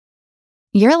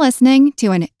You're listening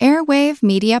to an Airwave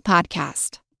Media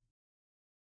Podcast.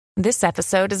 This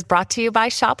episode is brought to you by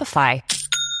Shopify.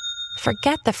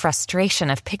 Forget the frustration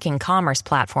of picking commerce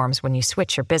platforms when you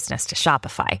switch your business to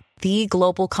Shopify, the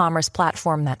global commerce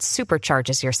platform that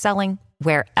supercharges your selling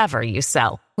wherever you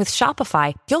sell. With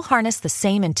Shopify, you'll harness the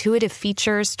same intuitive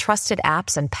features, trusted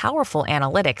apps, and powerful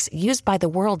analytics used by the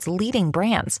world's leading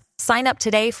brands. Sign up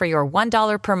today for your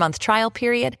 $1 per month trial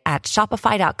period at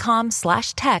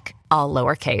shopify.com/tech, all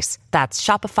lowercase. That's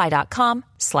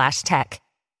shopify.com/tech.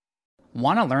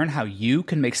 Want to learn how you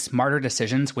can make smarter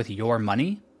decisions with your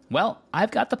money? Well,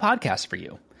 I've got the podcast for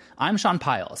you. I'm Sean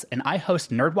Piles, and I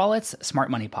host NerdWallet's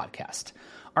Smart Money Podcast.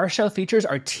 Our show features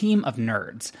our team of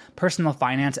nerds, personal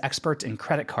finance experts in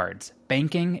credit cards,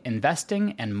 banking,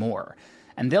 investing, and more.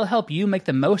 And they'll help you make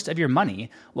the most of your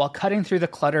money while cutting through the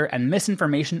clutter and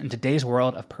misinformation in today's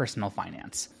world of personal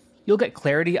finance. You'll get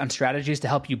clarity on strategies to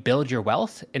help you build your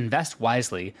wealth, invest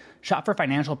wisely, shop for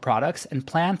financial products, and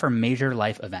plan for major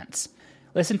life events.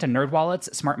 Listen to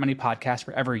NerdWallet's Smart Money Podcast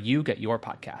wherever you get your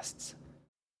podcasts.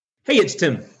 Hey, it's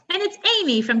Tim. And it's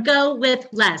Amy from Go With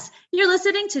Less. You're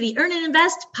listening to the Earn and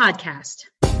Invest podcast.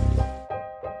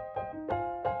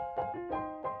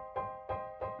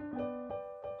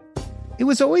 It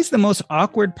was always the most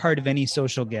awkward part of any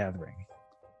social gathering.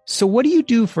 So what do you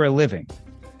do for a living?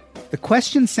 The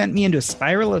question sent me into a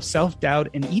spiral of self-doubt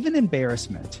and even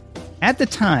embarrassment. At the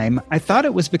time, I thought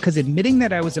it was because admitting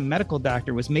that I was a medical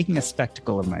doctor was making a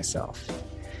spectacle of myself.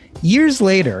 Years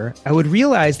later, I would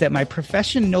realize that my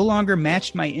profession no longer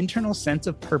matched my internal sense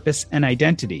of purpose and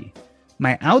identity.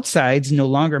 My outsides no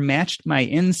longer matched my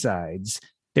insides.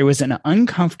 There was an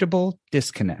uncomfortable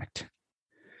disconnect.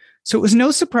 So it was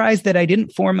no surprise that I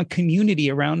didn't form a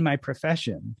community around my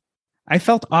profession. I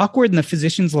felt awkward in the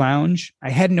physician's lounge. I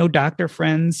had no doctor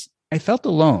friends. I felt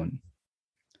alone.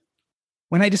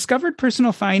 When I discovered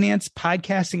personal finance,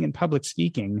 podcasting, and public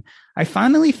speaking, I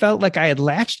finally felt like I had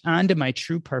latched onto my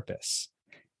true purpose.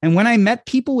 And when I met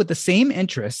people with the same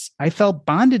interests, I felt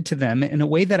bonded to them in a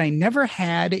way that I never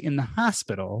had in the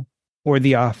hospital or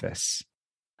the office.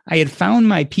 I had found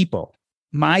my people,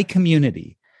 my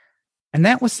community, and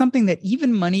that was something that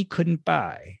even money couldn't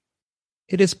buy.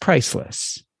 It is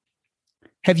priceless.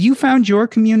 Have you found your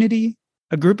community?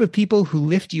 A group of people who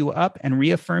lift you up and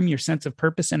reaffirm your sense of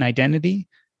purpose and identity?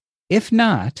 If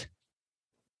not,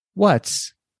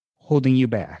 what's holding you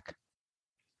back?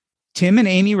 Tim and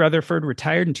Amy Rutherford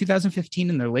retired in 2015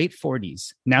 in their late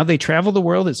 40s. Now they travel the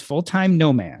world as full-time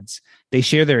nomads. They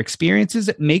share their experiences,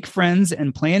 make friends,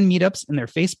 and plan meetups in their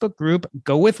Facebook group,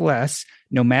 Go With Less,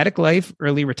 Nomadic Life,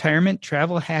 Early Retirement,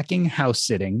 Travel Hacking, House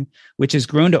Sitting, which has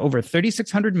grown to over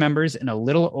 3,600 members in a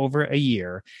little over a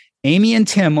year. Amy and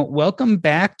Tim, welcome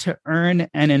back to Earn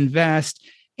and Invest.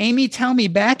 Amy, tell me,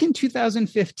 back in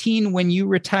 2015 when you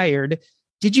retired,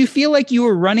 did you feel like you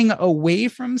were running away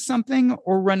from something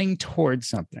or running towards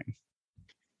something?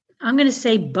 I'm going to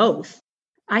say both.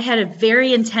 I had a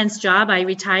very intense job. I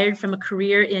retired from a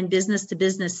career in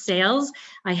business-to-business sales.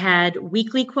 I had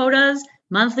weekly quotas,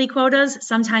 monthly quotas,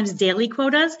 sometimes daily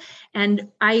quotas. And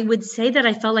I would say that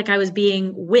I felt like I was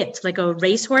being whipped like a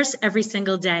racehorse every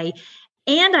single day.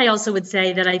 And I also would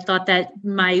say that I thought that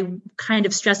my kind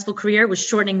of stressful career was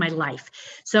shortening my life.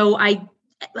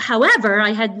 However,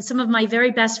 I had some of my very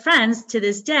best friends to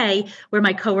this day were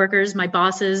my coworkers, my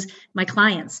bosses, my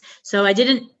clients. So I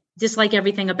didn't dislike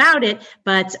everything about it,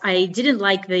 but I didn't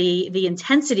like the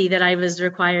intensity that I was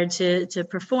required to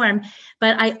perform.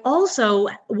 But I also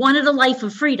wanted a life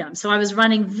of freedom. So I was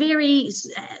running very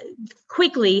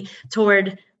quickly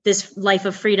toward this life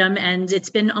of freedom. And it's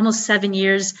been almost 7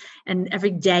 years, and every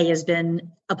day has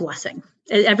been a blessing.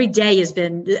 Every day has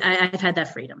been, I've had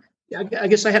that freedom. I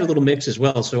guess I had a little mix as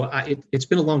well. So it's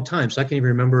been a long time, so I can't even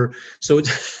remember. So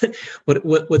it's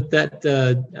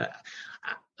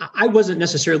I wasn't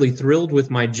necessarily thrilled with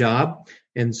my job.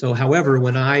 And so, however,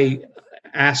 when I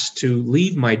asked to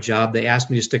leave my job, they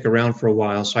asked me to stick around for a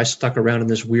while. So I stuck around in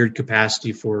this weird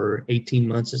capacity for 18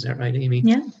 months. Is that right, Amy?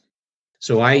 Yeah.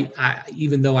 So I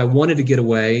even though I wanted to get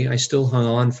away, I still hung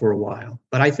on for a while.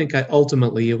 But I think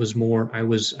ultimately it was more I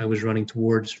was running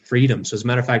towards freedom. So as a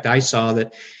matter of fact, I saw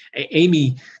that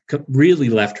Amy really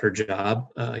left her job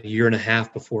a year and a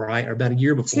half before or about a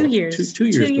year before. 2 years. 2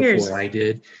 years before I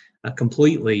did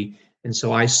completely. And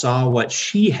so I saw what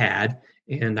she had,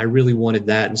 and I really wanted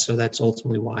that. And so that's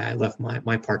ultimately why I left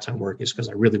my part-time work, is because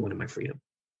I really wanted my freedom.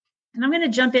 And I'm going to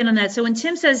jump in on that. So when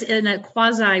Tim says in a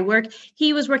quasi work,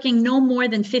 he was working no more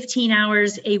than 15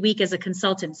 hours a week as a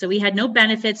consultant. So he had no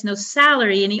benefits, no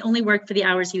salary, and he only worked for the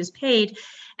hours he was paid.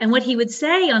 And what he would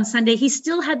say on Sunday, he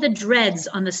still had the dreads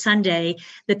on the Sunday,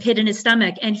 the pit in his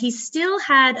stomach, and he still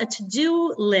had a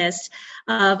to-do list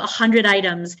of 100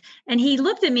 items. And he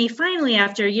looked at me finally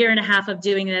after a year and a half of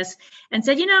doing this and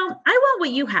said, I want what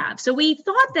you have. So we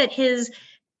thought that his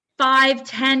 5,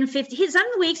 10, 50, some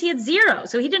weeks he had 0.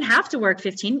 So he didn't have to work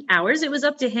 15 hours. It was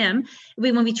up to him.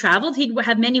 When we traveled, he'd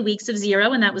have many weeks of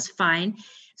 0, and that was fine.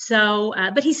 So,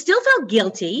 but he still felt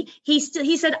guilty. He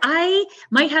said, I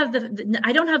might have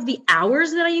I don't have the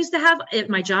hours that I used to have at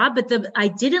my job, but I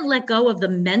didn't let go of the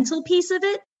mental piece of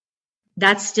it.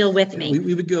 That's still with me.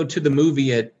 We would go to the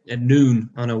movie at noon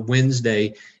on a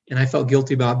Wednesday, and I felt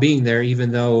guilty about being there,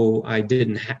 even though I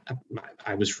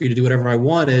I was free to do whatever I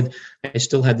wanted. I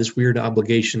still had this weird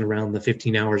obligation around the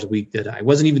 15 hours a week that I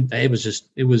wasn't even,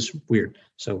 it was weird.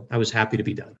 So I was happy to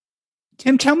be done.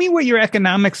 Tim, tell me what your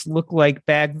economics looked like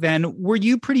back then. Were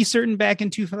you pretty certain back in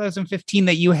 2015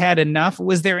 that you had enough?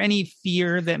 Was there any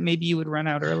fear that maybe you would run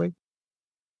out early?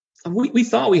 We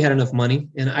thought we had enough money.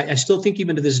 And I still think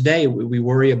even to this day, we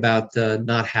worry about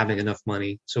not having enough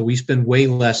money. So we spend way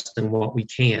less than what we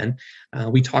can.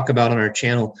 We talk about on our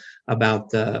channel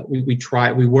about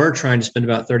we were trying to spend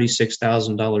about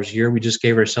 $36,000 a year. We just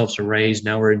gave ourselves a raise.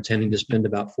 Now we're intending to spend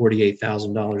about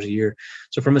 $48,000 a year.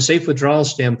 So from a safe withdrawal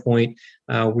standpoint,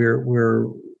 we're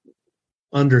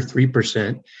under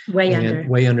 3%. Way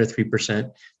under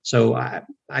 3%. So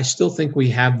I still think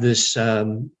we have this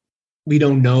we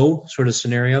don't know sort of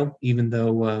scenario, even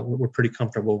though we're pretty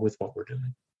comfortable with what we're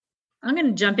doing. I'm going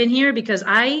to jump in here because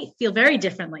I feel very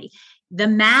differently. The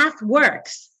math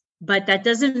works, but that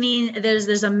doesn't mean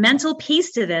there's a mental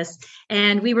piece to this.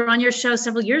 And we were on your show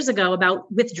several years ago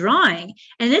about withdrawing.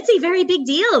 And it's a very big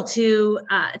deal to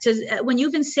when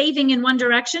you've been saving in one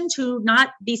direction to not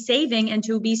be saving and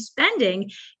to be spending.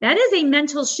 That is a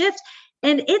mental shift.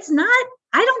 And it's not,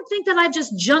 I don't think that I've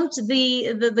just jumped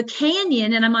the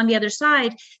canyon and I'm on the other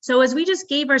side. So as we just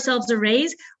gave ourselves a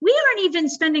raise, we aren't even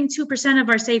spending 2% of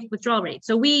our safe withdrawal rate.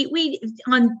 So we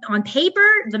on paper,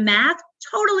 the math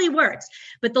totally works.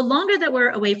 But the longer that we're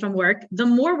away from work, the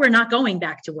more we're not going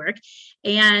back to work.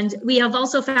 And we have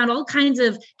also found all kinds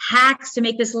of hacks to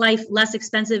make this life less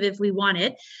expensive if we want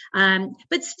it.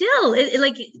 But still,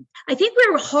 I think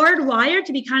we're hardwired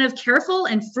to be kind of careful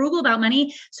and frugal about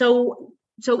money. So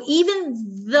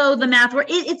even though the math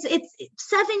works, it's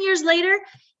 7 years later,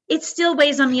 it still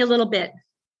weighs on me a little bit.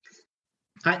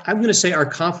 I'm going to say our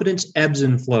confidence ebbs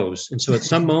and flows. And so at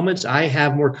some moments I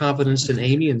have more confidence than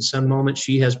Amy, and some moments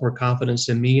she has more confidence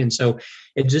than me. And so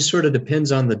it just sort of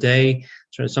depends on the day.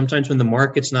 So sometimes when the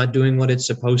market's not doing what it's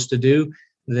supposed to do,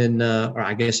 then, or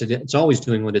I guess it's always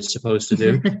doing what it's supposed to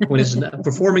do. When it's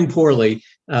performing poorly,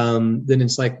 then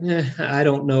it's like, I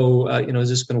don't know, is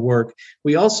this going to work?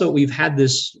 We've had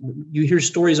this, you hear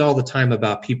stories all the time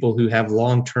about people who have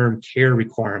long-term care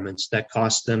requirements that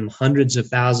cost them hundreds of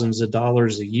thousands of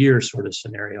dollars a year sort of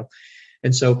scenario.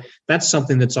 And so that's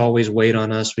something that's always weighed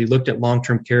on us. We looked at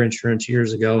long-term care insurance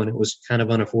years ago and it was kind of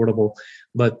unaffordable,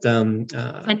 but, and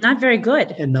not very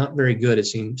good. It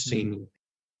seemed.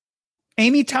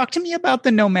 Amy, talk to me about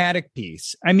the nomadic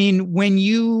piece. I mean, when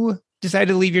you decided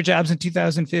to leave your jobs in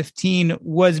 2015,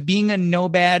 was being a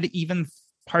nomad even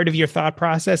part of your thought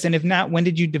process? And if not, when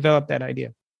did you develop that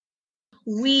idea?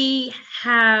 We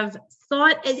have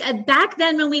thought back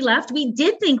then when we left, we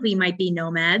did think we might be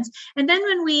nomads. And then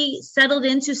when we settled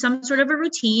into some sort of a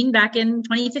routine back in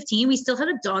 2015, we still had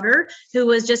a daughter who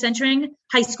was just entering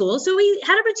high school. So we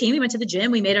had a routine. We went to the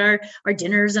gym, we made our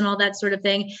dinners and all that sort of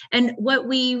thing. And what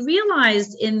we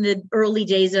realized in the early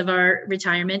days of our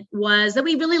retirement was that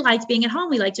we really liked being at home.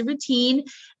 We liked a routine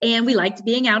and we liked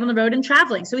being out on the road and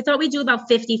traveling. So we thought we'd do about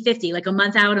 50-50, like a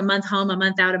month out, a month home, a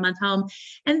month out, a month home.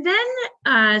 And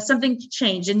then something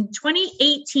changed. In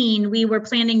 2018, we were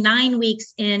planning 9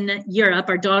 weeks in Europe.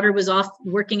 Our daughter was off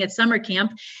working at summer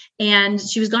camp and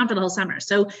she was gone for the whole summer.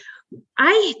 So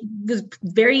I was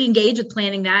very engaged with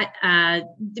planning that.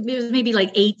 It was maybe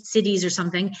like 8 cities or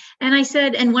something. And I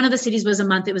said, and one of the cities was a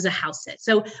month, it was a house sit.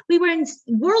 So we were in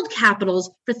world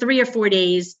capitals for 3 or 4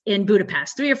 days in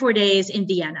Budapest, 3 or 4 days in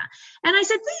Vienna. And I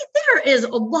said, there is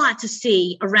a lot to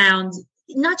see around,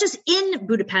 not just in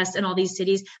Budapest and all these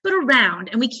cities, but around.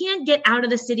 And we can't get out of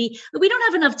the city, but we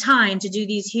don't have enough time to do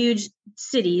these huge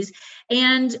cities.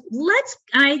 And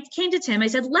I came to Tim, I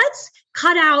said, let's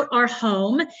cut out our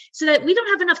home so that we don't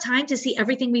have enough time to see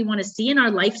everything we want to see in our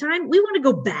lifetime. We want to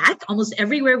go back almost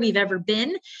everywhere we've ever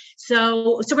been.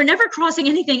 So we're never crossing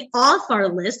anything off our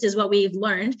list is what we've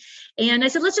learned. And I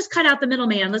said, let's just cut out the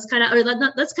middleman. Let's cut out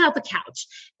the couch.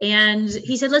 And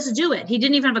he said, let's do it. He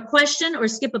didn't even have a question or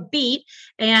skip a beat.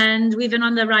 And we've been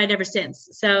on the ride ever since.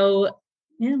 So,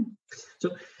 yeah. So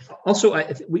also,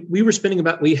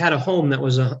 we had a home that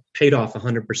was paid off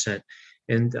 100%.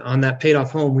 And on that paid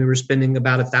off home, we were spending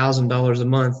about $1,000 a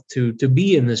month to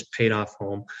be in this paid off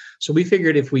home. So we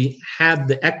figured if we had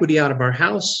the equity out of our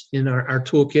house in our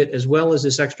toolkit, as well as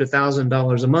this extra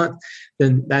 $1,000 a month,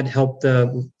 then that helped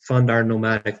fund our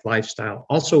nomadic lifestyle.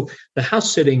 Also, the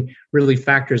house sitting really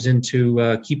factors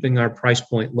into keeping our price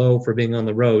point low for being on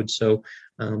the road. So,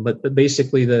 but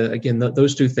basically,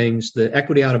 those two things, the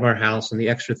equity out of our house and the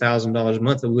extra $1,000 a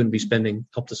month that we wouldn't be spending,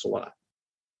 helped us a lot.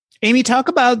 Amy, talk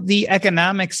about the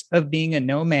economics of being a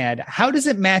nomad. How does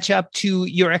it match up to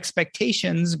your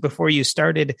expectations before you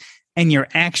started and your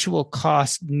actual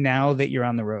cost now that you're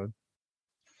on the road?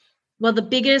 Well, the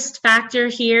biggest factor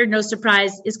here, no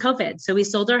surprise, is COVID. So we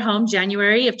sold our home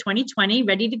January of 2020,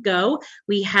 ready to go.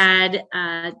 We had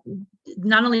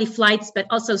not only flights, but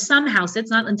also some house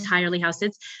sits, not entirely house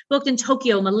sits, booked in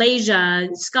Tokyo, Malaysia,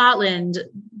 Scotland,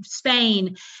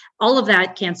 Spain, all of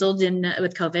that canceled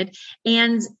with COVID.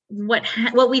 And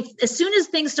as soon as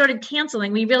things started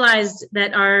canceling, we realized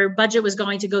that our budget was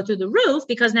going to go through the roof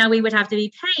because now we would have to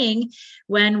be paying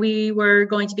when we were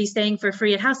going to be staying for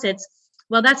free at house sits.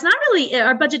 Well, that's not really,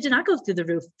 our budget did not go through the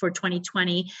roof for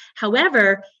 2020.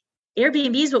 However,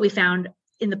 Airbnbs, what we found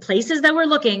in the places that we're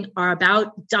looking are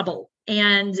about double.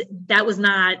 And that was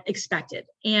not expected.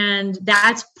 And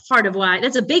that's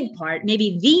a big part,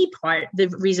 maybe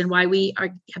the reason why we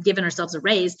have given ourselves a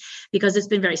raise, because it's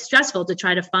been very stressful to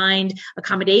try to find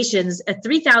accommodations at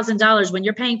 $3,000 when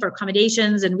you're paying for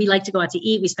accommodations. And we like to go out to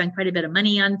eat. We spend quite a bit of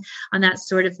money on that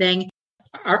sort of thing.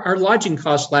 Our lodging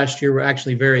costs last year were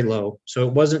actually very low. So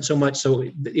it wasn't so much. So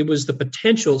it was the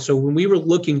potential. So when we were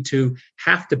looking to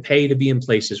have to pay to be in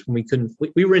places when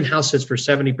we were in house sits for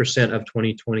 70% of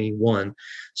 2021.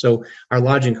 So our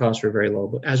lodging costs were very low.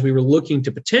 But as we were looking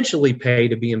to potentially pay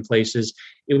to be in places,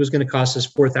 it was going to cost us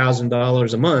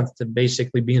 $4,000 a month to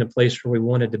basically be in a place where we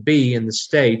wanted to be in the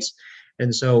States.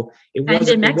 And so it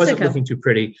wasn't looking too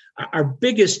pretty. Our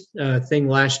biggest thing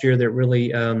last year that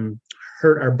really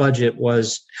hurt our budget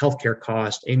was healthcare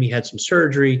cost. Amy had some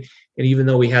surgery, and even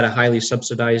though we had a highly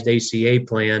subsidized ACA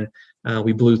plan,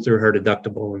 we blew through her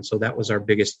deductible, and so that was our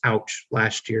biggest ouch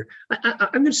last year.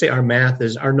 I'm going to say our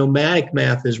nomadic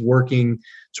math is working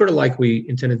sort of like we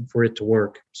intended for it to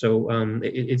work. So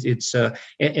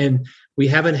and we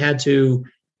haven't had to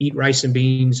eat rice and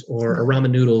beans or ramen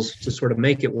noodles to sort of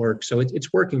make it work. So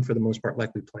it's working for the most part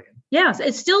like we planned. Yeah,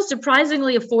 it's still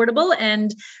surprisingly affordable.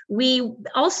 And we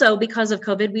also, because of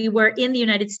COVID, we were in the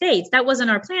United States. That wasn't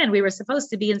our plan. We were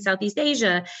supposed to be in Southeast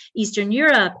Asia, Eastern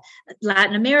Europe,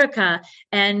 Latin America,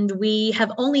 and we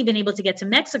have only been able to get to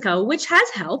Mexico, which has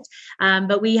helped.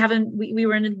 But we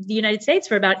were in the United States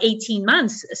for about 18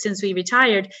 months since we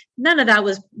retired. None of that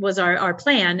was our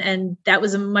plan. And that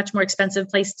was a much more expensive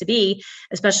place to be,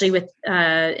 especially with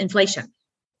inflation.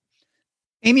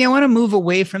 Amy, I want to move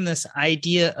away from this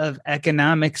idea of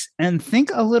economics and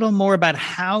think a little more about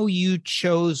how you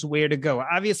chose where to go.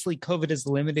 Obviously, COVID has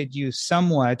limited you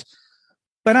somewhat,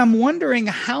 but I'm wondering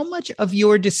how much of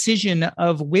your decision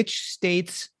of which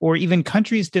states or even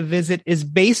countries to visit is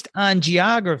based on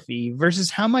geography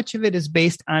versus how much of it is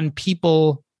based on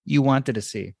people you wanted to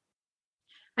see.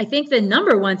 I think the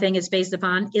number one thing it's based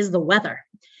upon is the weather.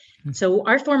 So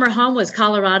our former home was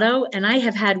Colorado, and I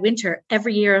have had winter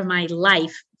every year of my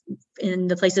life in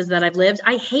the places that I've lived.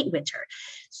 I hate winter.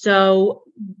 So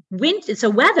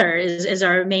weather is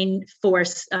our main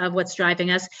force of what's driving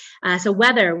us. So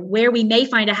weather, where we may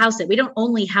find a house sit. We don't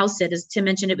only house sit, as Tim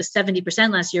mentioned, it was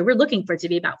 70% last year. We're looking for it to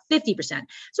be about 50%.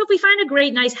 So if we find a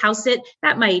great, nice house sit,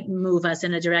 that might move us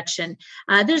in a direction.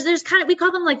 There's kind of, we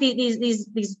call them like these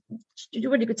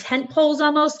what do you call tent poles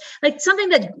almost, like something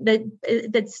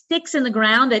that sticks in the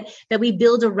ground that we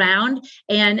build around,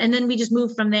 and then we just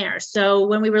move from there. So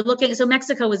when we were looking, so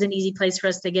Mexico was an easy place for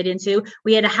us to get into.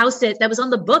 We had a house sit that was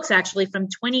on the books actually from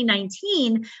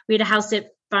 2019. We had a house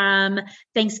sit from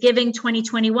Thanksgiving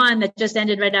 2021 that just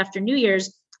ended right after New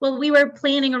Year's Well, we were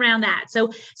planning around that.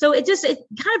 So it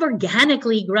kind of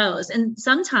organically grows. And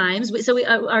sometimes,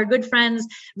 our good friends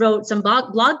wrote some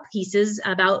blog pieces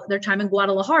about their time in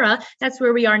Guadalajara. That's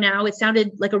where we are now. It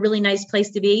sounded like a really nice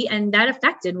place to be, and that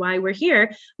affected why we're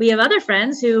here. We have other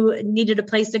friends who needed a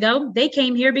place to go. They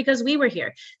came here because we were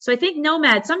here. So I think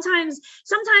nomad, sometimes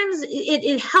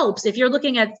it helps if you're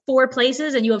looking at 4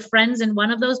 places and you have friends in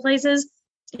one of those places.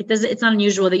 It's not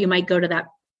unusual that you might go to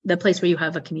the place where you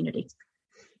have a community.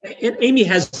 And Amy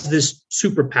has this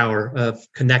superpower of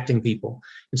connecting people.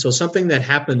 And so something that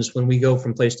happens when we go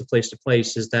from place to place to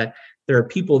place is that there are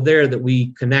people there that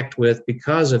we connect with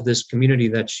because of this community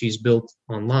that she's built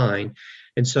online.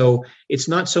 And so it's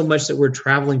not so much that we're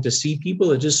traveling to see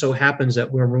people. It just so happens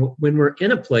that when we're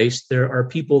in a place, there are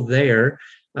people there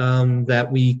that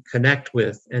we connect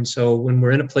with. And so when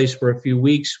we're in a place for a few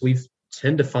weeks, we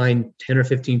tend to find 10 or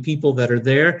 15 people that are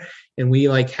there. And we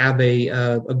have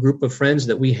a group of friends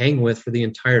that we hang with for the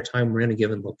entire time we're in a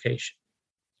given location.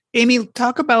 Amy,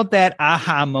 talk about that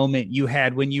aha moment you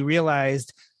had when you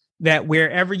realized that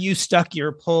wherever you stuck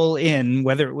your pole in,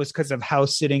 whether it was because of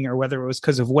house sitting or whether it was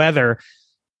because of weather,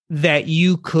 that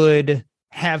you could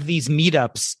have these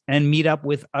meetups and meet up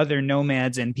with other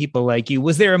nomads and people like you.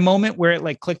 Was there a moment where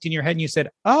it clicked in your head and you said,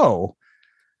 oh,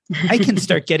 I can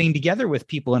start getting together with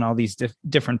people in all these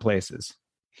different places?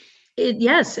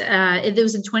 Yes, it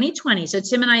was in 2020. So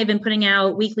Tim and I have been putting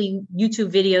out weekly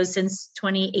YouTube videos since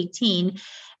 2018,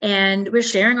 and we're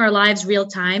sharing our lives real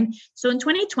time. So in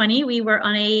 2020, we were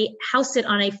on a house sit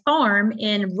on a farm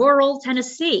in rural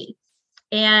Tennessee.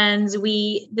 And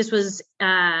this was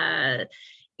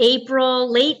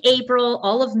late April,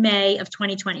 all of May of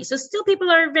 2020. So still people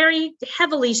are very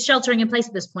heavily sheltering in place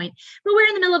at this point, but we're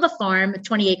in the middle of a farm, a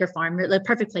 20-acre farm, the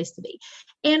perfect place to be.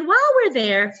 And while we're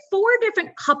there, 4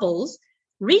 different couples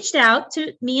reached out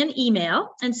to me in email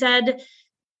and said,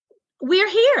 we're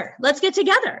here, let's get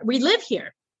together. We live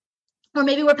here. Or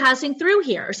maybe we're passing through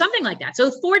here or something like that. So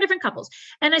 4 different couples.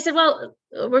 And I said, well,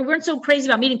 we weren't so crazy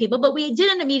about meeting people, but we did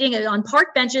end up meeting on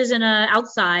park benches and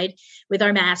outside with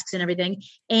our masks and everything.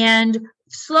 And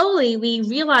slowly we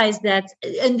realized that,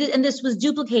 and this was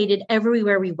duplicated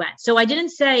everywhere we went. So I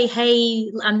didn't say,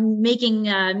 hey, I'm making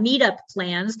meetup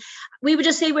plans. We would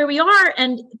just say where we are,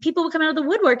 and people would come out of the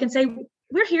woodwork and say,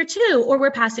 we're here too, or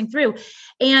we're passing through.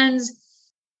 And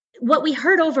what we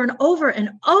heard over and over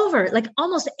and over,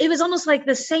 it was almost like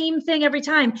the same thing every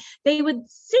time. They would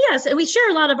see us, and we share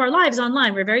a lot of our lives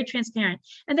online. We're very transparent.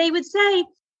 And they would say,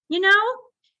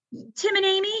 Tim and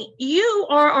Amy, you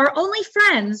are our only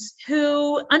friends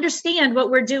who understand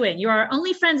what we're doing. You're our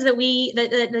only friends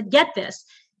that get this.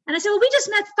 And I said, well, we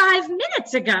just met 5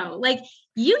 minutes ago.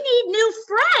 You need new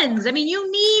friends. I mean,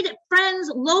 you need friends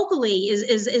locally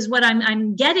is what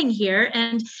I'm getting here.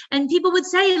 And people would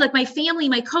say, my family,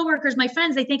 my coworkers, my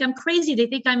friends, they think I'm crazy. They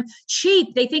think I'm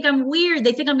cheap. They think I'm weird.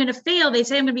 They think I'm going to fail. They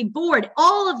say I'm going to be bored.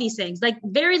 All of these things,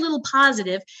 very little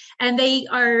positive. And they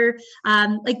are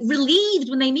relieved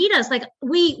when they meet us.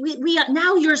 We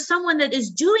now you're someone that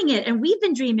is doing it, and we've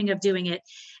been dreaming of doing it.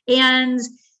 And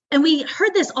we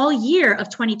heard this all year of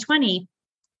 2020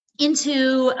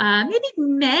 into maybe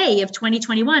May of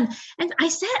 2021. And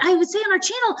I would say on our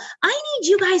channel, I need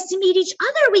you guys to meet each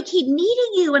other. We keep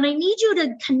needing you, and I need you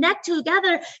to connect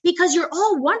together because you're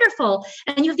all wonderful.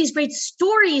 And you have these great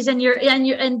stories,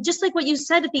 and just like what you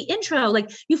said at the intro,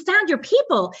 you found your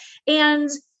people. And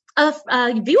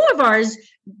a viewer of ours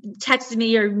texted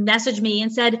me or messaged me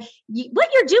and said, what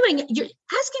you're doing, you're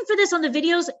asking for this on the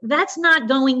videos. That's not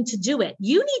going to do it.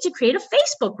 You need to create a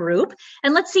Facebook group,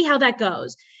 and let's see how that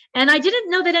goes. And I didn't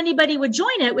know that anybody would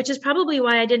join it, which is probably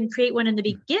why I didn't create one in the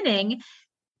beginning.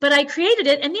 But I created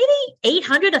it, and maybe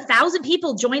 800, 1,000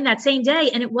 people joined that same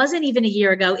day. And it wasn't even a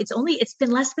year ago. It's been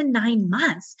less than 9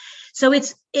 months. So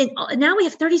now we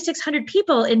have 3,600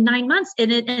 people in 9 months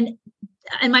in it.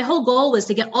 And my whole goal was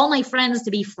to get all my friends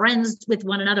to be friends with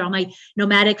one another, all my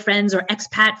nomadic friends or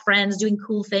expat friends doing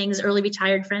cool things, early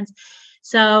retired friends.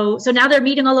 So now they're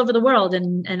meeting all over the world.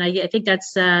 And I think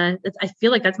I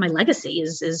feel like that's my legacy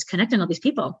is connecting all these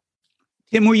people.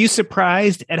 Tim, were you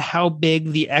surprised at how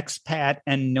big the expat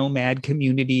and nomad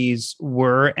communities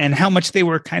were and how much they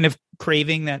were kind of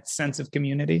craving that sense of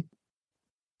community?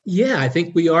 Yeah, I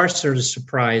think we are sort of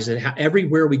surprised at how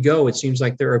everywhere we go, it seems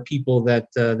like there are people that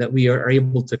we are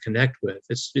able to connect with.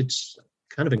 It's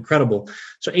kind of incredible.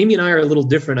 So Amy and I are a little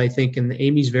different, I think, and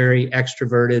Amy's very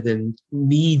extroverted and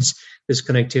needs this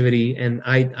connectivity, and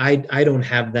I don't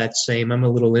have that same. I'm a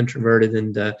little introverted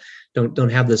and don't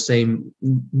have the same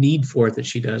need for it that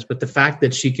she does. But the fact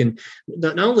that she can,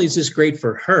 not only is this great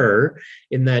for her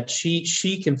in that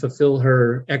she can fulfill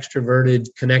her extroverted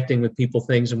connecting with people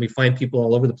things, and we find people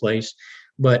all over the place,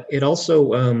 but it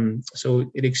also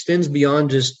so it extends beyond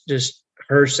just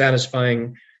her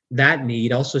satisfying that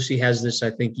need. Also, she has this,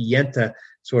 I think, yenta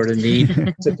sort of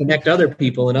need to connect other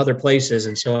people in other places.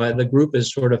 And so the group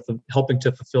is sort of helping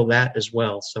to fulfill that as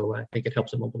well. So I think it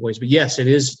helps in multiple ways. But yes, it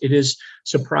is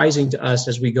surprising to us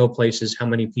as we go places how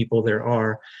many people there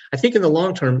are. I think in the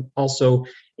long term, also,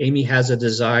 Amy has a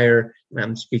desire,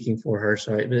 I'm speaking for her,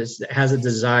 sorry, has a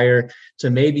desire to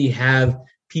maybe have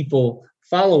people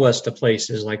follow us to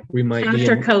places like we might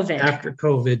after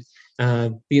COVID.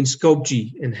 Be in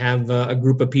Skopje and have a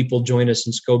group of people join us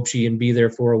in Skopje and be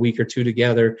there for a week or two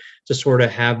together to sort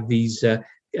of have these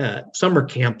summer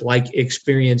camp-like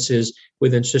experiences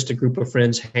within just a group of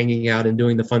friends hanging out and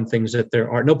doing the fun things that there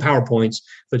are. No PowerPoints,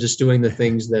 but just doing the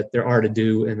things that there are to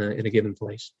do in a given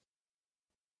place.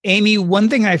 Amy, one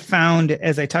thing I found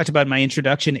as I talked about in my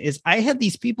introduction is I had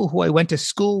these people who I went to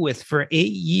school with for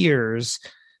 8 years.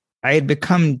 I had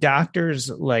become doctors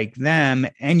like them,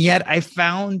 and yet I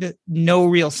found no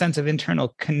real sense of internal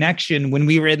connection. When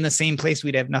we were in the same place,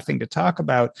 we'd have nothing to talk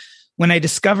about. When I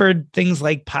discovered things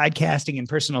like podcasting and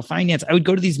personal finance, I would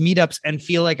go to these meetups and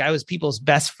feel like I was people's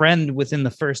best friend within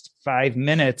the first 5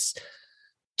 minutes.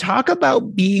 Talk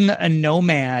about being a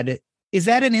nomad. Is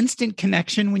that an instant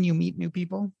connection when you meet new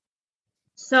people?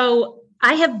 So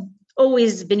I have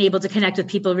always been able to connect with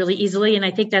people really easily. And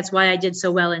I think that's why I did so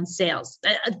well in sales.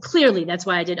 Clearly, that's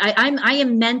why I did. I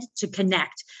am meant to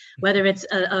connect, whether it's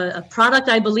a product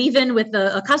I believe in with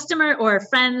a customer or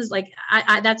friends, like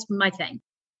that's my thing.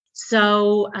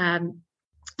 So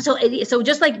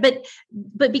just like,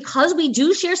 but because we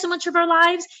do share so much of our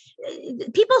lives,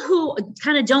 people who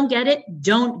kind of don't get it.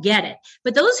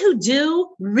 But those who do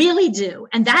really do.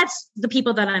 And that's the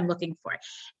people that I'm looking for.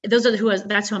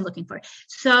 That's who I'm looking for.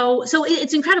 So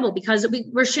it's incredible because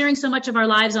we're sharing so much of our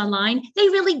lives online. They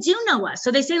really do know us. So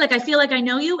they say, like, I feel like I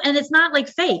know you. And it's not like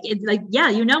fake. It's like, yeah,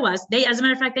 you know us. As a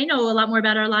matter of fact, they know a lot more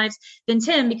about our lives than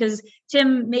Tim, because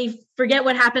Tim may forget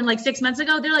what happened like 6 months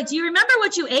ago. They're like, do you remember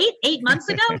what you ate 8 months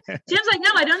ago? Tim's like, no,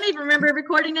 I don't even remember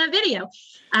recording that video.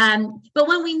 But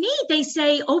when we meet, they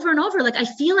say over and over, like, I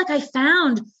feel like I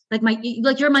found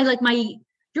you're my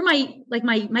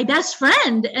best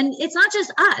friend. And it's not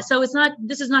just us. So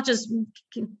this is not just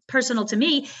personal to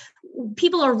me.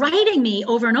 People are writing me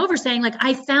over and over saying, like,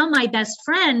 I found my best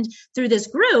friend through this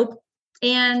group.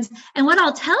 And what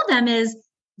I'll tell them is,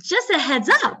 just a heads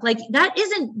up, like, that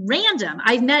isn't random.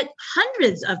 I've met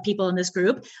hundreds of people in this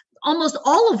group. Almost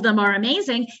all of them are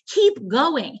amazing. Keep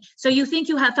going. So you think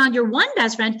you have found your one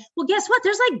best friend. Well, guess what?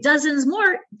 There's like dozens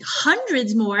more,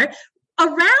 hundreds more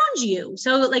around you.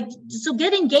 So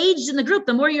get engaged in the group.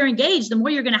 The more you're engaged, the more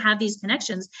you're going to have these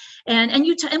connections. And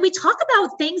we talk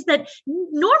about things that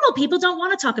normal people don't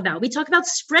want to talk about. We talk about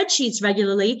spreadsheets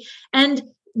regularly, and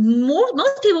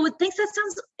most people would think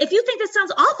if you think that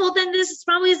sounds awful, then this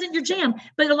probably isn't your jam.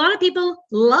 But a lot of people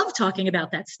love talking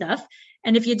about that stuff.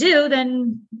 And if you do,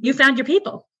 then you found your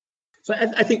people. So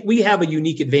I think we have a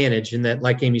unique advantage in that,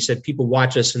 like Amy said, people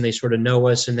watch us and they sort of know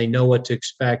us and they know what to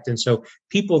expect. And so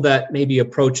people that maybe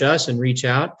approach us and reach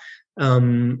out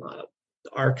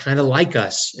are kind of like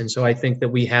us. And so I think that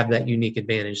we have that unique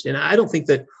advantage. And I don't think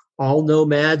that all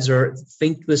nomads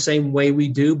think the same way we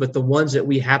do, but the ones that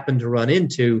we happen to run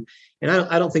into, and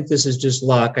I don't think this is just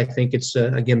luck. I think it's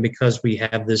again because we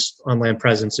have this online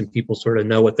presence and people sort of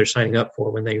know what they're signing up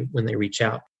for when they reach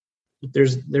out.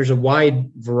 There's a wide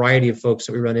variety of folks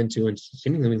that we run into, and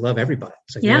seemingly we love everybody.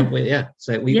 It's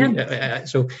like,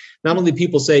 so not only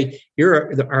people say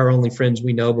you're our only friends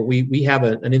we know, but we have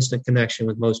an instant connection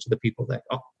with most of the people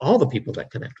all the people that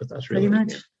connect with us. Really,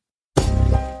 pretty much.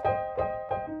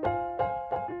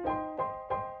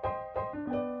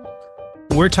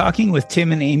 We're talking with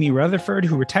Tim and Amy Rutherford,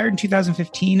 who retired in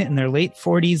 2015 in their late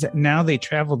 40s. Now they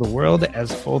travel the world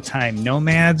as full-time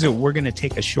nomads. We're going to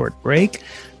take a short break.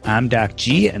 I'm Doc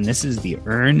G, and this is the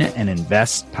Earn and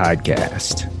Invest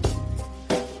podcast.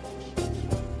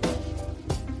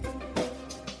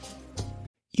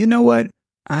 You know what?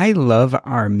 I love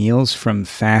our meals from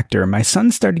Factor. My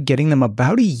son started getting them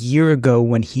about a year ago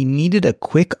when he needed a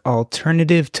quick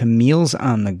alternative to meals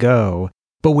on the go.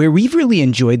 But where we've really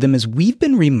enjoyed them is we've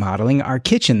been remodeling our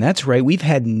kitchen. That's right. We've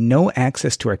had no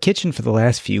access to our kitchen for the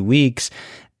last few weeks.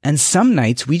 And some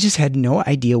nights we just had no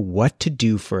idea what to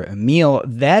do for a meal.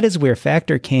 That is where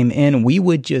Factor came in. We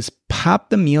would just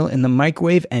pop the meal in the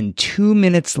microwave and 2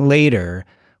 minutes later,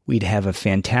 we'd have a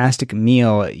fantastic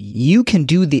meal. You can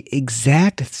do the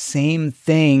exact same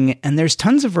thing, and there's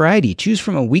tons of variety. Choose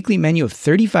from a weekly menu of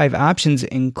 35 options,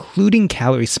 including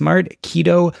Calorie Smart,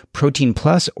 Keto, Protein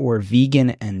Plus, or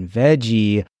Vegan and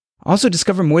Veggie. Also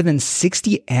discover more than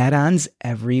 60 add-ons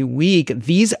every week.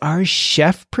 These are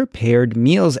chef-prepared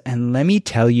meals, and let me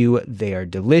tell you, they are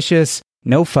delicious.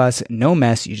 No fuss, no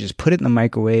mess. You just put it in the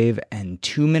microwave, and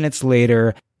 2 minutes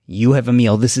later, you have a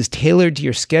meal. This is tailored to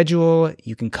your schedule.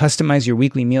 You can customize your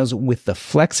weekly meals with the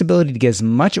flexibility to get as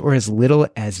much or as little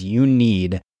as you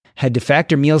need. Head to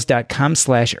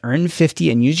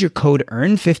factormeals.com/earn50 and use your code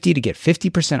earn50 to get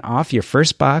 50% off your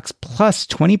first box plus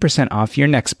 20% off your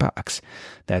next box.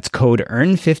 That's code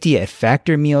earn50 at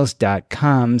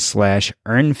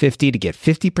factormeals.com/earn50 to get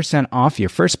 50% off your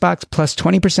first box plus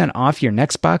 20% off your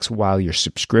next box while your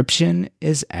subscription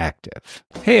is active.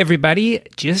 Hey everybody,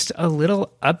 just a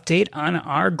little update on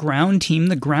our ground team.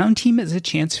 The ground team is a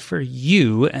chance for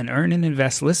you, an Earn and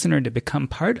Invest listener, to become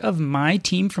part of my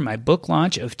team for my book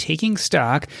launch of Taking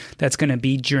Stock. That's going to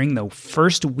be during the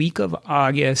first week of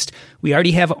August. We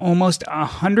already have almost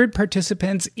 100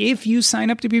 participants. If you sign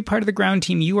up to be part of the ground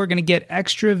team, you are going to get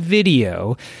extra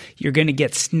video. You're going to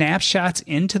get snapshots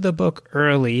into the book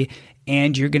early,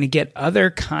 and you're going to get other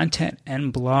content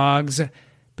and blogs.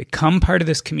 Become part of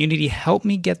this community. Help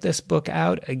me get this book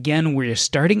out. Again, we're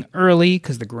starting early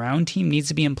because the ground team needs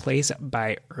to be in place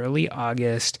by early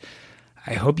August.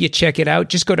 I hope you check it out.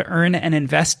 Just go to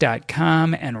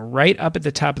earnandinvest.com, and right up at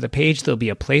the top of the page, there'll be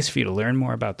a place for you to learn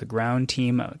more about the ground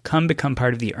team. Come become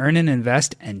part of the Earn and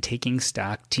Invest and Taking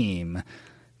Stock team.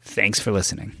 Thanks for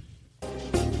listening.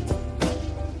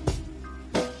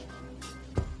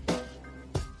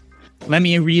 Let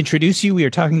me reintroduce you. We are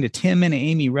talking to Tim and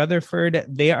Amy Rutherford.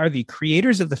 They are the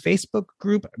creators of the Facebook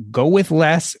group Go With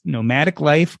Less, Nomadic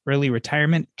Life, Early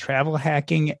Retirement, Travel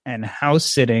Hacking, and House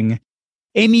Sitting.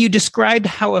 Amy, you described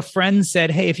how a friend said,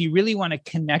 hey, if you really want to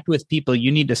connect with people,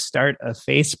 you need to start a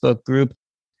Facebook group.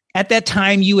 At that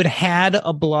time, you had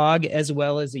a blog as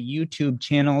well as a YouTube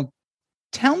channel.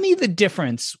 Tell me the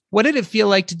difference. What did it feel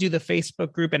like to do the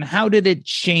Facebook group, and how did it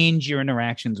change your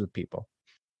interactions with people?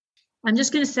 I'm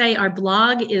just going to say our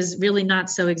blog is really not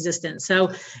so existent.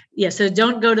 So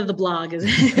don't go to the blog.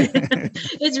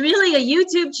 It's really a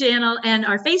YouTube channel and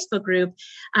our Facebook group.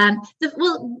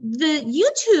 The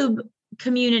YouTube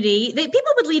community,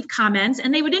 people would leave comments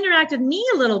and they would interact with me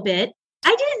a little bit.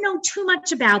 I didn't know too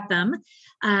much about them,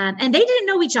 and they didn't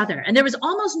know each other. And there was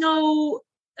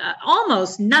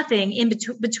almost nothing in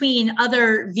between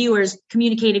other viewers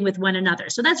communicating with one another.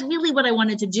 So that's really what I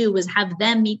wanted to do, was have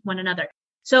them meet one another.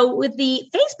 So with the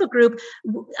Facebook group,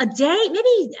 a day,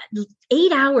 maybe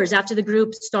 8 hours after the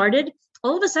group started,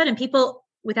 all of a sudden people,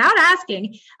 without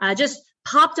asking, just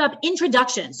popped up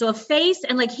introduction. So a face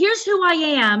and here's who I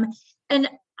am. And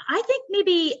I think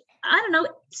maybe,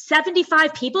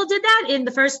 75 people did that in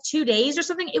the first 2 days or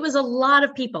something. It was a lot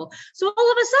of people. So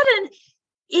all of a sudden,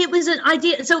 it was an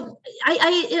idea. So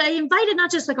I invited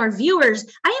not just our viewers,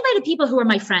 I invited people who are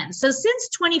my friends. So since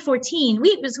 2014,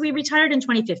 we retired in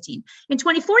 2015. In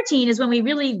 2014 is when we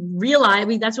really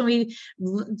realized, that's when we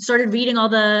started reading all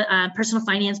the personal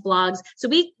finance blogs. So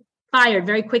we fired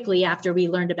very quickly after we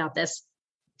learned about this.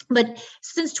 But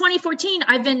since 2014,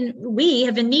 we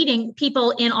have been meeting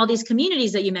people in all these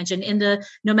communities that you mentioned, in the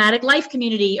nomadic life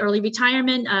community, early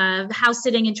retirement, house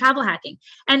sitting, and travel hacking.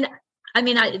 And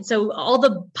so all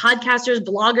the podcasters,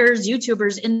 bloggers,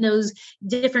 YouTubers in those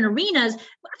different arenas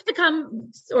have become,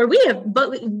 we have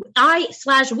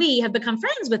become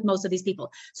friends with most of these people.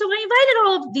 So I invited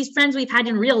all of these friends we've had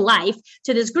in real life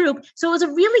to this group. So it was a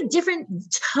really different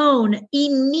tone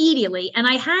immediately. And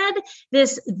I had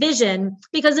this vision,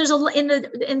 because there's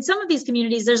in some of these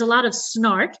communities, there's a lot of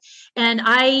snark, and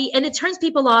it turns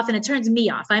people off and it turns me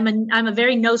off. I'm a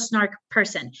very no snark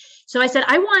person. So I said,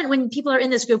 I want, when people are in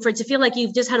this group, for it to feel like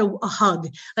you've just had a hug.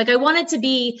 I want it to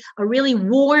be a really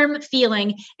warm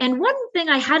feeling. And one thing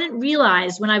I hadn't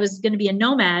realized when I was going to be a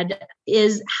nomad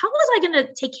is, how was I going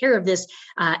to take care of this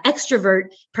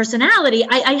extrovert personality?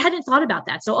 I hadn't thought about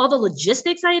that. So all the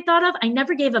logistics I had thought of, I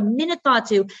never gave a minute thought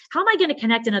to, how am I going to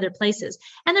connect in other places?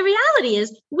 And the reality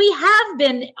is, we have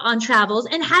been on travels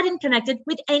and hadn't connected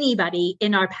with anybody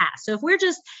in our past. So if we're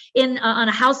just on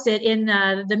a house sit in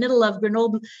the middle of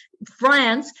Grenoble,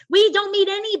 France, we don't meet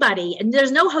anybody, and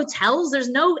there's no hotels, there's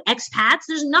no expats,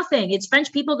 there's nothing. It's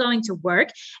French people going to work,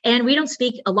 and we don't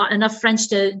speak enough French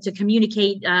to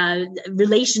communicate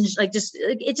relations.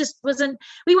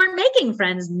 We weren't making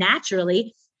friends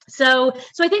naturally. So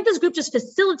I think this group just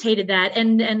facilitated that.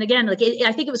 And again, like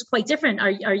I think it was quite different.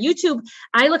 Our YouTube,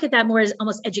 I look at that more as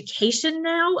almost education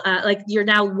now. Like you're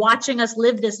now watching us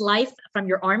live this life from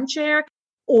your armchair,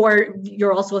 or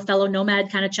you're also a fellow nomad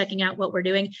kind of checking out what we're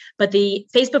doing. But the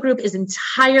Facebook group is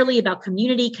entirely about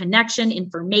community, connection,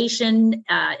 information,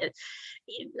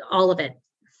 all of it.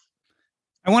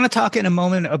 I want to talk in a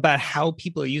moment about how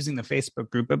people are using the Facebook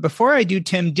group. But before I do,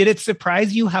 Tim, did it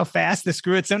surprise you how fast this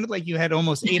grew? It sounded like you had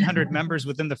almost 800 members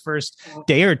within the first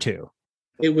day or two.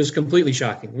 It was completely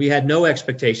shocking. We had no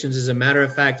expectations. As a matter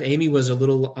of fact, Amy was a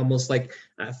little almost like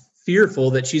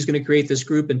fearful that she's going to create this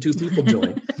group and 2 people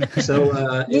join.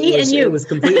 So it was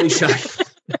completely shocking.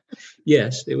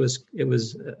 Yes, it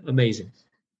was amazing.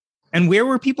 And where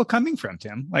were people coming from,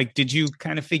 Tim? Like, did you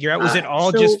kind of figure out, was it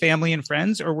all just family and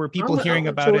friends, or were people hearing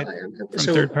about it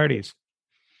from third parties?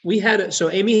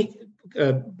 Amy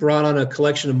brought on a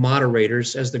collection of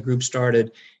moderators as the group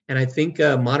started. And I think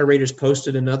moderators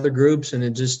posted in other groups, and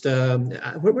it just,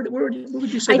 what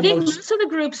would you say? I think most of the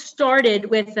groups started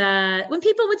with when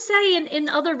people would say in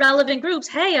other relevant groups,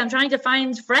 "Hey, I'm trying to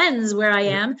find friends where I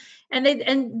am," and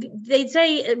they'd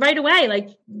say right away,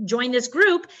 like, "Join this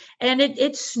group," and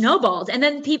it snowballed. And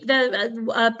then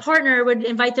the partner would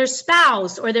invite their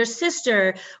spouse or their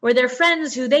sister or their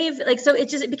friends who they've like. So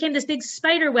it became this big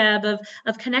spider web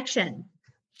of connection,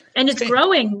 and it's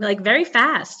growing like very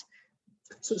fast.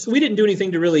 So we didn't do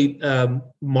anything to really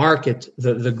market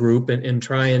the group and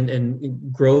try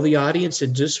and grow the audience.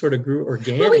 It just sort of grew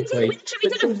organically. Well, we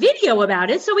did a video about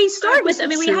it. So we started with,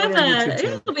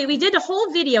 we did a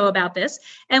whole video about this,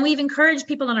 and we've encouraged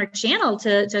people on our channel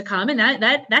to come, and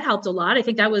that helped a lot. I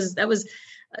think that was.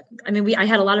 I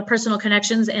had a lot of personal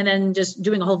connections, and then just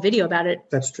doing a whole video about it.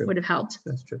 That's true. Would have helped.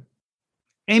 That's true.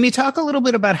 Amy, talk a little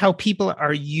bit about how people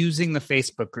are using the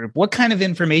Facebook group. What kind of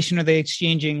information are they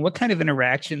exchanging? What kind of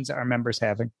interactions are members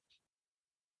having?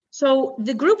 So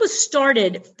the group was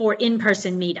started for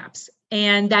in-person meetups,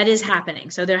 and that is happening.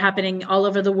 So they're happening all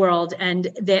over the world. And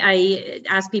I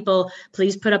ask people,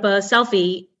 please put up a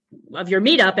selfie of your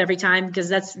meetup every time, because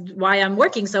that's why I'm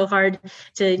working so hard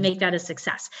to make that a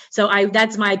success. So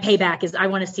that's my payback, is I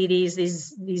want to see these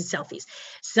selfies.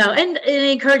 So, and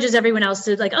it encourages everyone else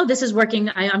to like, oh, this is working.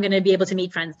 I'm going to be able to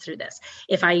meet friends through this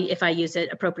if I use it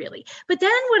appropriately. But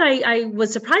then what I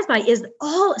was surprised by is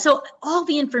all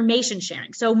the information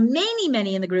sharing. So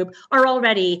many in the group are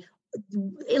already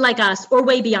like us or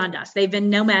way beyond us. They've been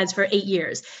nomads for 8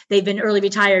 years. They've been early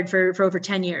retired for over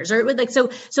 10 years. Or like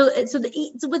so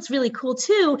what's really cool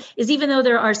too is, even though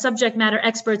there are subject matter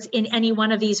experts in any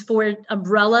one of these 4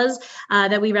 umbrellas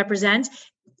that we represent,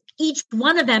 each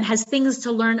one of them has things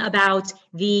to learn about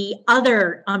the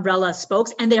other umbrella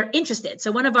spokes, and they're interested.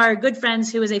 So one of our good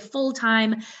friends who is a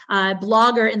full-time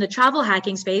blogger in the travel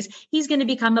hacking space, he's going to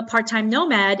become a part-time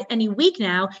nomad any week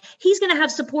now. He's going to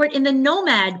have support in the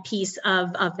nomad piece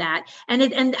of that.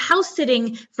 And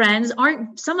house-sitting friends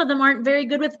some of them aren't very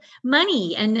good with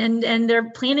money, and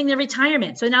they're planning their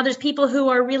retirement. So now there's people who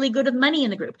are really good with money in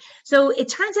the group. So it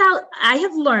turns out I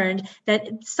have learned that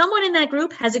someone in that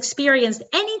group has experienced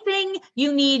anything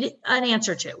you need an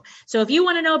answer to. So if you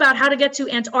want to know about how to get to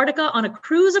Antarctica on a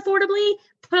cruise affordably,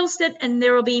 post it, and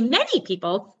there will be many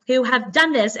people who have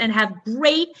done this and have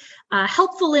great,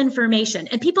 helpful information.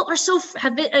 And people are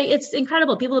it's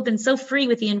incredible. People have been so free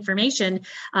with the information.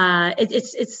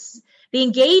 It's the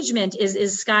engagement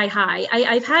is sky high.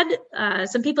 I've had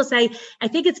some people say, I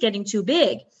think it's getting too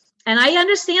big. And I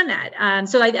understand that.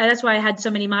 That's why I had so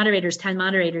many moderators, 10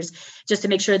 moderators, just to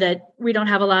make sure that we don't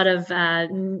have a lot of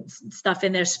stuff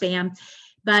in their spam.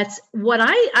 But what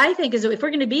I think is, if we're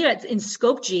going to be in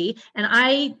Scope G, and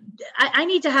I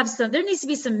need to have there needs to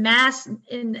be some mass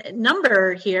in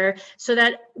number here, so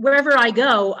that wherever I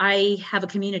go, I have a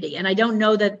community. And I don't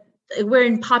know that we're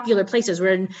in popular places.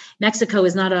 We're in Mexico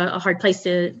is not a hard place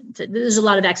to there's a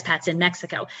lot of expats in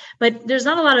Mexico, but there's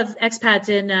not a lot of expats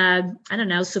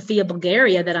in, Sofia,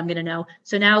 Bulgaria that I'm going to know.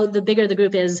 So now the bigger the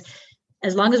group is,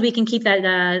 as long as we can keep that,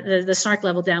 the snark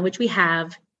level down, which we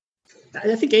have.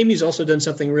 I think Amy's also done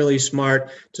something really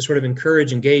smart to sort of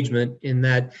encourage engagement, in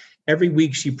that every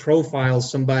week she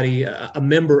profiles somebody, a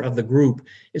member of the group.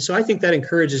 And so I think that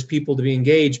encourages people to be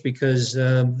engaged, because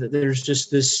there's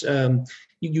just this,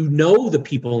 the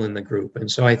people in the group.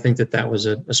 And so I think that was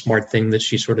a smart thing that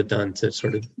she sort of done to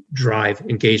sort of drive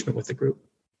engagement with the group.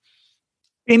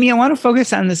 Amy, I want to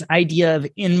focus on this idea of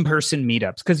in-person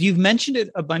meetups, because you've mentioned it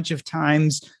a bunch of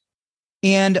times.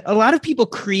 And a lot of people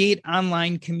create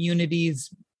online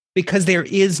communities because there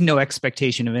is no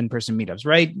expectation of in-person meetups,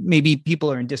 right? Maybe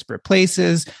people are in disparate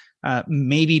places.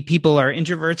 Maybe people are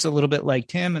introverts a little bit like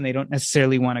Tim, and they don't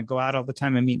necessarily want to go out all the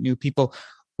time and meet new people.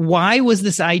 Why was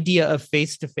this idea of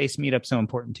face-to-face meetup so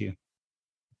important to you?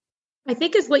 I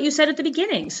think it's what you said at the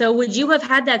beginning. So would you have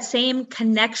had that same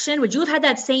connection? Would you have had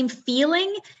that same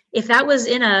feeling if that was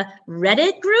in a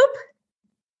Reddit group?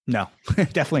 No,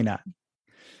 definitely not.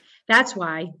 That's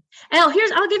why. And I'll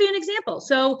give you an example.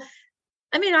 So,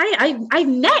 I mean, I've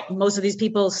met most of these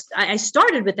people. I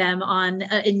started with them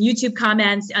in YouTube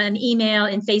comments, on email,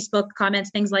 in Facebook comments,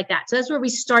 things like that. So that's where we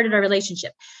started our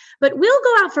relationship. But we'll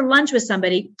go out for lunch with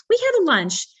somebody. We had a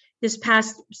lunch this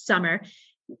past summer.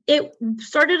 It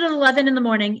started at 11 in the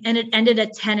morning and it ended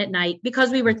at 10 at night because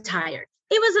we were tired.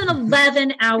 It was an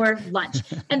 11-hour lunch.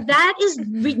 And that is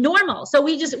normal. So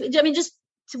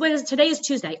today is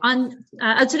Tuesday.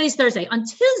 Today's Thursday. On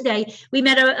Tuesday, we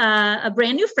met a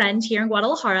brand new friend here in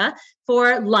Guadalajara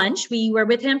for lunch. We were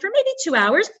with him for maybe 2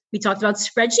 hours. We talked about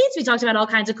spreadsheets. We talked about all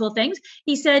kinds of cool things.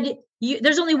 He said,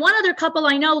 "There's only one other couple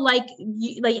I know like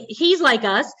he's like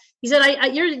us." He said,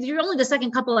 "You're only the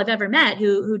second couple I've ever met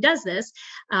who does this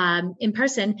in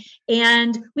person."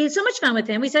 And we had so much fun with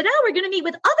him. We said, "Oh, we're going to meet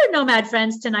with other Nomad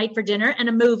friends tonight for dinner and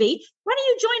a movie. Why don't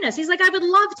you join us?" He's like, "I would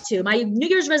love to. My New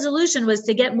Year's resolution was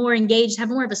to get more engaged, have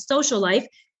more of a social life."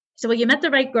 So, well, you met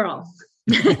the right girl.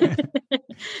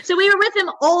 So we were with him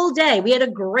all day. We had a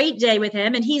great day with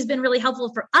him, and he's been really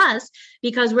helpful for us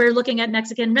because we're looking at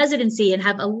Mexican residency and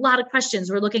have a lot of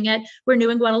questions. We're new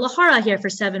in Guadalajara here for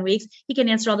 7 weeks. He can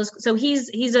answer all this. So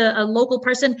he's a local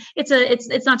person.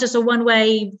 It's not just a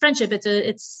one-way friendship.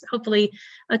 It's hopefully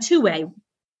a two-way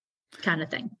kind of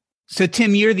thing. So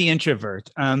Tim, you're the introvert.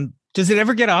 Does it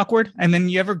ever get awkward? And then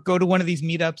you ever go to one of these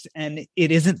meetups and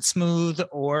it isn't smooth,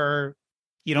 or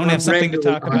you don't have something to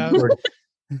talk about?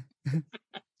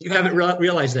 You haven't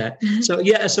realized that. So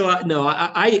yeah. No,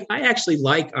 I actually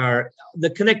like the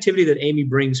connectivity that Amy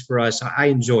brings for us. I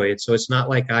enjoy it. So it's not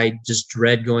like I just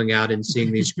dread going out and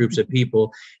seeing these groups of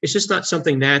people. It's just not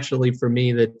something naturally for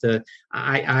me that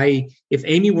if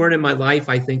Amy weren't in my life,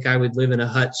 I think I would live in a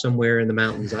hut somewhere in the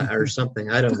mountains or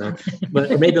something. I don't know,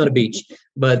 or maybe on a beach.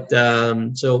 But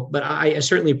I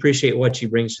certainly appreciate what she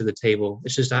brings to the table.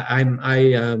 It's just I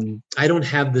don't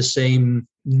have the same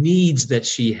needs that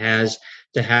she has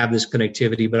to have this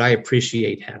connectivity, but I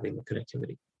appreciate having the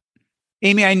connectivity.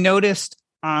 Amy, I noticed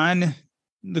on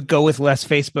the Go With Less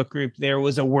Facebook group, there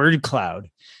was a word cloud,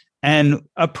 and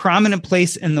a prominent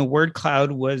place in the word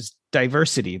cloud was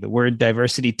diversity, the word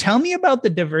diversity. Tell me about the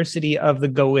diversity of the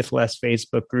Go With Less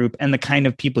Facebook group and the kind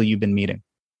of people you've been meeting.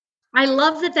 I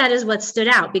love that is what stood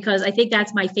out, because I think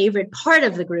that's my favorite part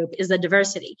of the group is the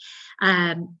diversity.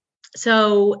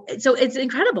 So it's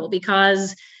incredible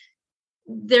because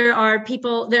there are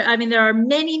people there. I mean, there are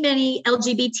many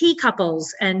LGBT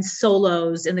couples and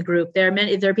solos in the group. There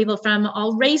are people from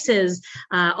all races,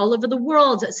 all over the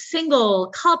world, single,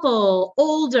 couple,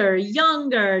 older,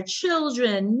 younger,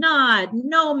 children, not,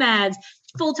 nomads,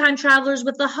 full-time travelers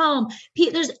with the home.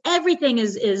 There's everything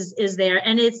is there,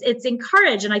 and it's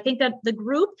encouraged. And I think that the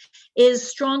group is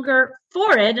stronger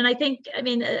for it. And I think, I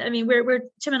mean, we're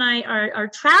Tim and I are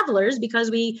travelers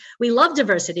because we love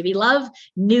diversity. We love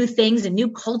new things and new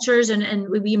cultures, and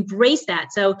we embrace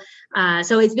that. So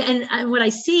it's, and what I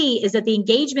see is that the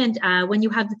engagement, when you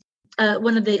have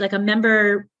one of the, like a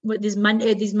member with these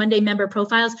Monday member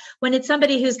profiles, when it's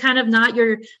somebody who's kind of not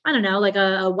your, I don't know, like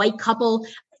a white couple,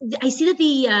 I see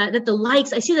that the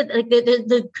likes, I see that like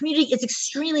the community is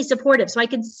extremely supportive. So I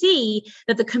can see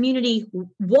that the community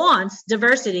wants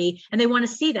diversity and they want to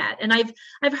see that. And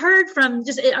I've heard from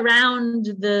just around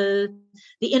the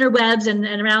interwebs and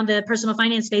around the personal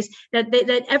finance space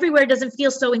that everywhere doesn't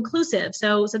feel so inclusive.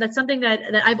 So that's something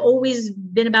that I've always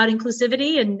been about,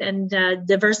 inclusivity and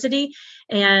diversity.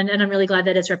 And I'm really glad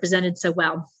that it's represented so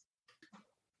well.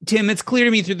 Tim, it's clear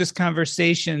to me through this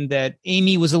conversation that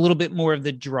Amy was a little bit more of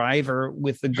the driver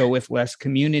with the Go With Less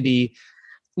community.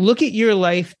 Look at your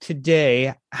life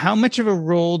today. How much of a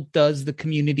role does the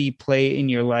community play in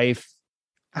your life?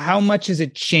 How much has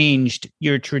it changed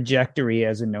your trajectory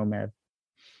as a nomad?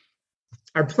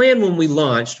 Our plan when we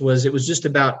launched was it was just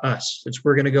about us.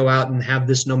 We're going to go out and have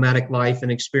this nomadic life and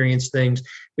experience things.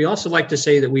 We also like to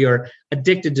say that we are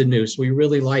addicted to new. So we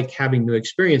really like having new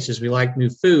experiences. We like new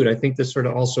food. I think this sort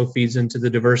of also feeds into the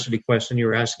diversity question you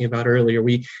were asking about earlier.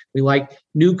 We like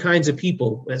new kinds of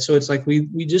people. So it's like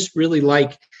we just really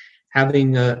like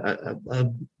having a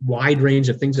wide range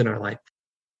of things in our life.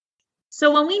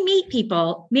 So when we meet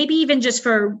people, maybe even just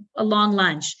for a long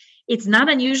lunch, it's not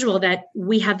unusual that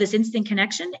we have this instant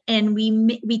connection, and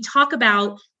we talk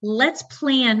about, let's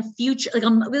plan future.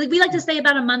 Like we like to say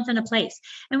about a month and a place,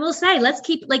 and we'll say, let's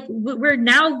keep, like, we're,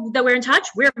 now that we're in touch,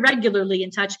 we're regularly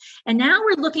in touch, and now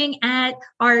we're looking at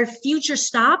our future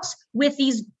stops with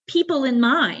these people in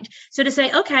mind. So to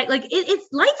say, okay, like it's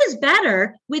life is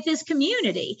better with this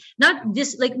community, not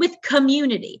this, like with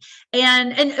community,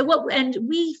 and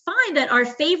we find that our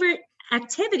favorite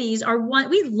activities are one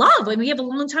we love. We have a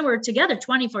long time, we're together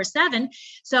 24/7.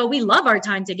 So we love our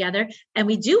time together, and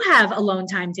we do have alone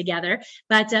time together.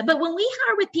 But when we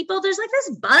are with people, there's like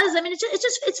this buzz. I mean,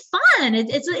 it's fun.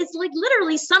 It's like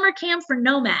literally summer camp for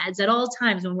nomads at all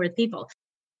times when we're with people.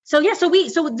 So yeah, so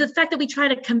the fact that we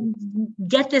try to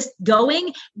get this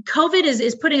going, COVID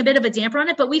is putting a bit of a damper on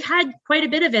it, but we've had quite a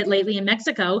bit of it lately in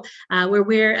Mexico, where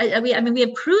we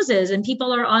have cruises, and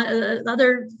people are on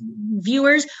other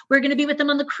viewers. We're going to be with them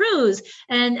on the cruise,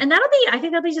 and I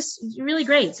think that'll be just really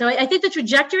great. So I think the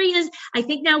trajectory is, I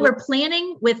think now we're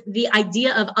planning with the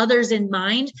idea of others in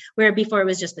mind, where before it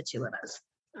was just the two of us.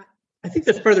 I think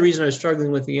that's part of the reason I was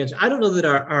struggling with the answer. I don't know that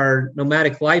our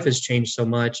nomadic life has changed so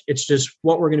much. It's just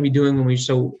what we're going to be doing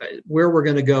where we're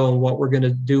going to go and what we're going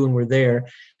to do when we're there.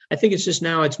 I think it's just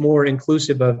now it's more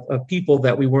inclusive of people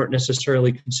that we weren't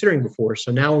necessarily considering before.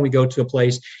 So now when we go to a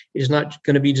place, it's not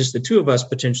going to be just the two of us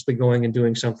potentially going and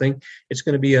doing something. It's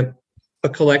going to be a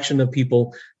collection of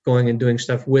people going and doing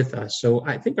stuff with us. So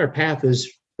I think our path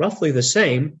is roughly the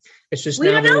same. It's just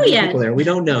we now don't know yet. People there. We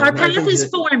don't know. Our path is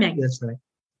forming. That's right.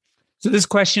 So this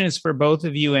question is for both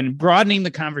of you, and broadening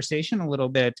the conversation a little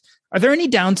bit. Are there any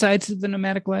downsides to the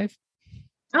nomadic life?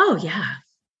 Oh, yeah.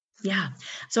 Yeah.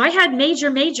 So I had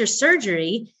major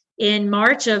surgery in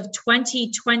March of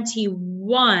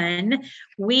 2021.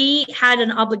 We had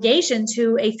an obligation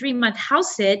to a 3-month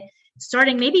house sit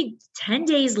starting maybe 10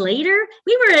 days later.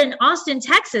 We were in Austin,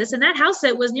 Texas, and that house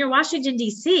sit was near Washington,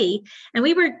 D.C. And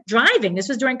we were driving. This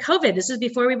was during COVID. This was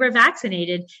before we were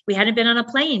vaccinated. We hadn't been on a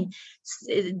plane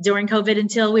during COVID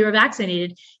until we were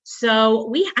vaccinated.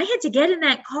 So I had to get in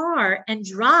that car and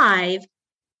drive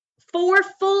 4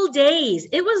 full days.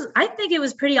 I think it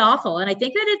was pretty awful. And I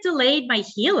think that it delayed my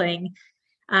healing.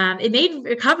 It made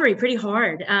recovery pretty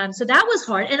hard. So that was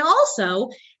hard. And also,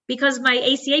 because my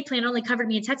ACA plan only covered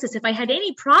me in Texas, if I had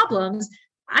any problems,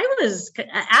 I was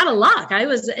out of luck. I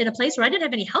was in a place where I didn't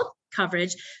have any health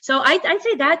coverage. So I'd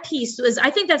say that piece I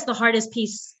think that's the hardest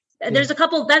piece. Yeah. There's a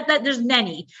couple there's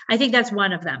many. I think that's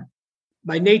one of them.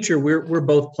 By nature, we're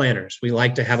both planners. We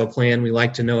like to have a plan. We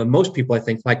like to know, and most people, I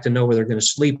think, like to know where they're going to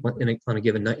sleep on a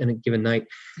given night.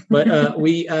 But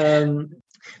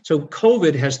so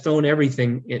COVID has thrown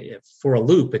everything for a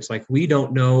loop. It's like we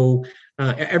don't know.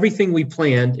 Everything we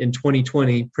planned in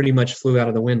 2020 pretty much flew out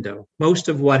of the window. Most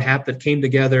of what came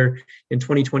together in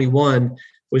 2021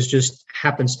 was just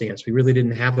happenstance. We really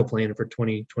didn't have a plan for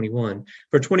 2021.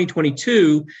 For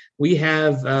 2022, we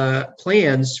have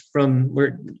plans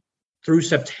through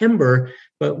September,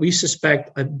 but we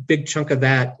suspect a big chunk of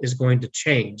that is going to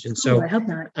change. And so I hope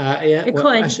not. It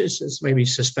could. Maybe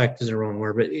suspect is the wrong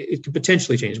word, but it could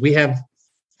potentially change. We have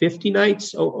 50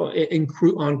 nights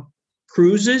on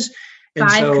cruises. And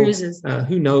 5 cruises.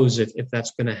 Who knows if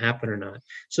that's going to happen or not.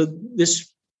 So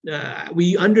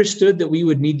we understood that we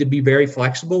would need to be very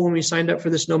flexible when we signed up for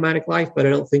this nomadic life, but I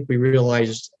don't think we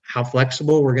realized how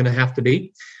flexible we're going to have to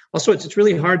be. Also, it's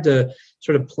really hard to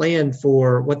sort of plan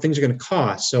for what things are going to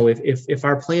cost. So if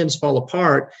our plans fall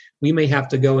apart, we may have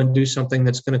to go and do something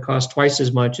that's going to cost twice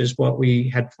as much as what we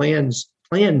had planned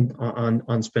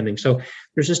on spending. So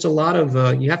there's just a lot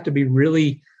of, you have to be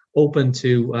really open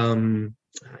to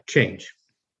change.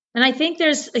 And I think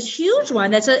there's a huge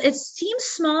one it seems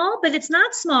small, but it's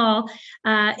not small,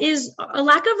 is a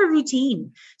lack of a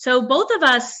routine. So both of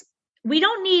us, we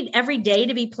don't need every day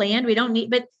to be planned.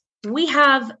 But we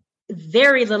have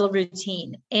very little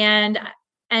routine, and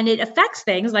it affects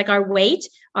things like our weight,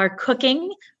 our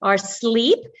cooking, our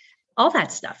sleep, all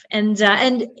that stuff. And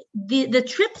the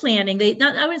trip planning,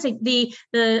 I wouldn't say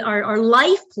our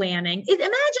life planning.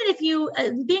 Imagine if you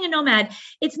being a nomad,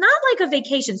 it's not like a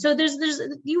vacation. So there's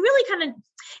you really kind of,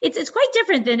 it's quite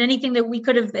different than anything that we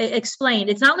could have explained.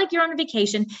 It's not like you're on a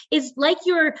vacation. It's like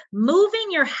you're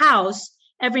moving your house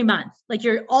every month. Like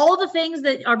all the things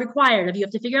that are required of you. You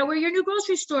have to figure out where your new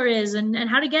grocery store is and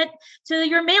how to get to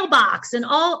your mailbox and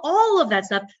all of that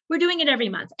stuff. We're doing it every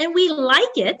month, and we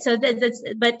like it. So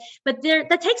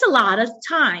that takes a lot of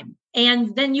time.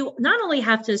 And then you not only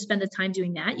have to spend the time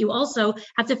doing that, you also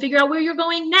have to figure out where you're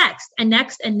going next and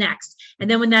next and next. And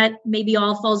then when that maybe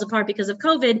all falls apart because of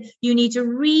COVID, you need to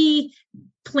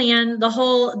replan the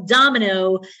whole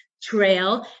domino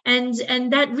trail, and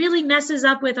that really messes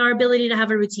up with our ability to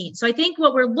have a routine. So I think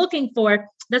what we're looking for,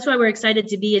 that's why we're excited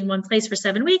to be in one place for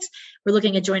 7 weeks. We're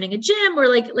looking at joining a gym. We're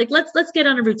like let's get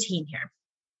on a routine here.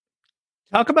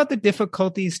 Talk about the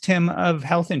difficulties, Tim, of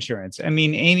health insurance. I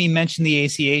mean, Amy mentioned the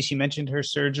ACA. She mentioned her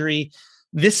surgery.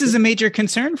 This is a major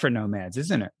concern for nomads,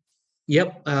 isn't it?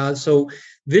 Yep. So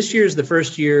this year is the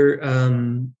first year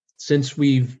since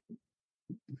we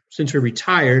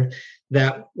retired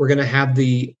that we're going to have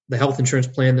the health insurance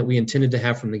plan that we intended to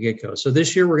have from the get-go. So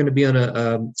this year we're going to be on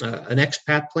an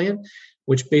expat plan,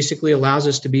 which basically allows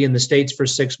us to be in the States for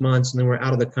 6 months, and then we're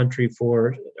out of the country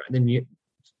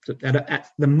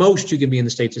at the most you can be in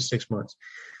the States is 6 months.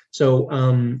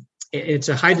 So it's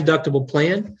a high deductible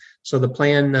plan. So the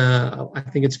plan, I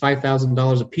think it's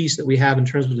 $5,000 a piece that we have in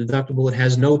terms of deductible. It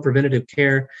has no preventative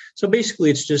care. So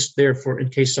basically it's just there for in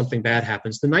case something bad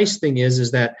happens. The nice thing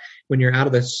is that when you're out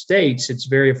of the States, it's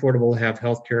very affordable to have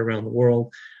healthcare around the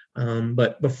world.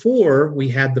 But before we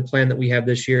had the plan that we have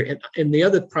this year, and the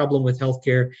other problem with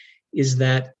healthcare is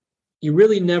that you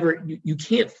really you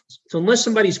can't, so unless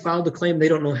somebody's filed a claim, they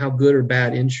don't know how good or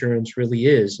bad insurance really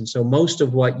is. And so most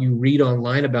of what you read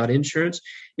online about insurance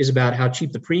is about how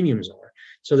cheap the premiums are.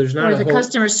 So there's not the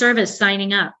customer service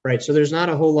signing up. Right. So there's not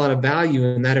a whole lot of value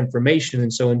in that information.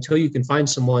 And so until you can find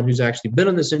someone who's actually been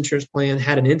on this insurance plan,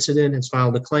 had an incident, has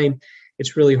filed a claim,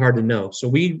 it's really hard to know. So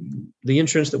the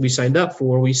insurance that we signed up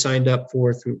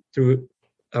for through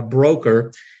a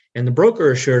broker. And the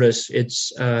broker assured us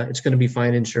it's going to be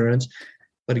fine insurance.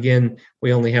 But again,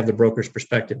 we only have the broker's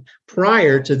perspective.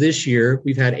 Prior to this year,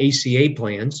 we've had ACA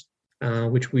plans,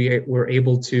 which we were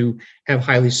able to have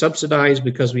highly subsidized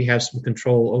because we have some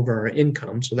control over our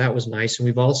income. So that was nice. And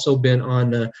we've also been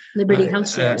on Liberty Health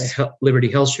Shares. Liberty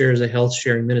Health Shares, a health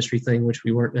sharing ministry thing, which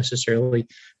we weren't necessarily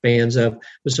fans of.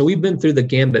 So we've been through the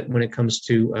gambit when it comes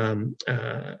to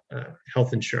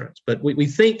health insurance. But we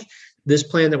think this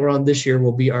plan that we're on this year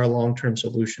will be our long-term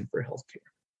solution for healthcare.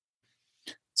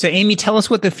 So, Amy, tell us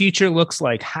what the future looks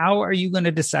like. How are you going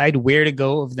to decide where to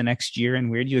go over the next year, and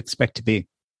where do you expect to be?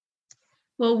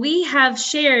 Well, we have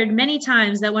shared many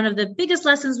times that one of the biggest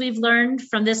lessons we've learned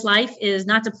from this life is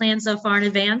not to plan so far in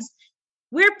advance.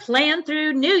 We're planned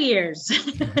through New Year's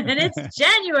and it's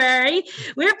January.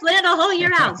 We're planned a whole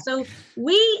year out. So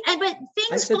but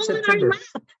things fall in our lap.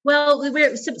 Well,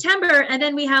 we're September, and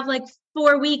then we have like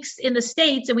 4 weeks in the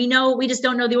States, and we just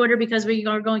don't know the order because we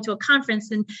are going to a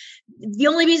conference. And the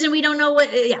only reason we don't know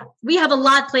we have a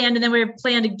lot planned, and then we're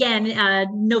planned again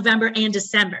November and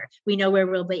December. We know where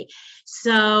we'll be.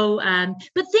 So,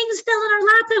 but things fell in our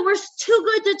lap that were too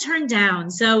good to turn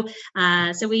down. So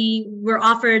we were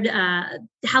offered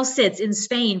house sits in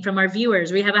Spain from our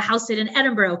viewers. We have a house sit in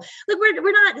Edinburgh. Look,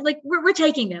 we're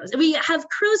taking those. We have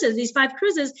cruises. These 5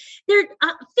 cruises. They're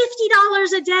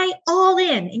 $50 a day, all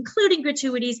in, including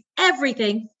gratuities,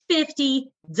 everything. $50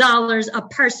 a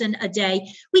person a day.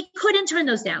 We couldn't turn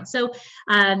those down. So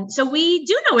we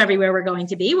do know everywhere we're going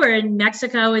to be. We're in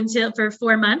Mexico for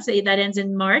 4 months. That ends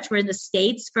in March. We're in the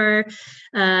States for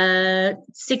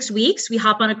 6 weeks. We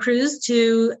hop on a cruise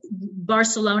to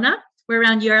Barcelona. We're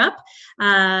around Europe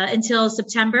until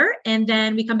September. And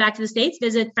then we come back to the States,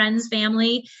 visit friends,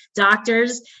 family,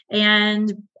 doctors,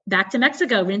 and back to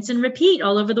Mexico, rinse and repeat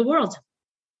all over the world.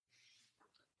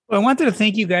 Well, I wanted to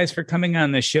thank you guys for coming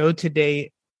on the show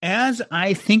today. As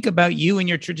I think about you and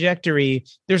your trajectory,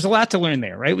 there's a lot to learn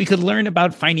there, right? We could learn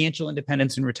about financial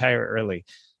independence and retire early.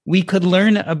 We could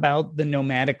learn about the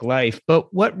nomadic life.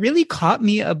 But what really caught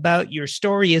me about your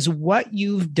story is what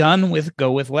you've done with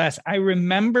Go With Less. I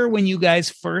remember when you guys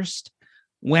first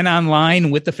went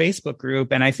online with the Facebook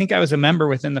group, and I think I was a member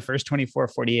within the first 24,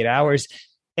 48 hours.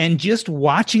 And just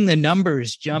watching the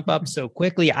numbers jump up so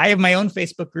quickly. I have my own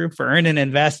Facebook group for Earn and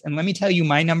Invest. And let me tell you,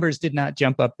 my numbers did not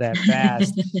jump up that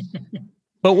fast.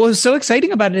 But what was so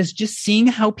exciting about it is just seeing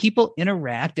how people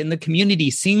interact in the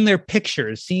community, seeing their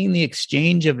pictures, seeing the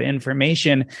exchange of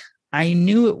information. I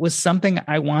knew it was something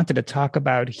I wanted to talk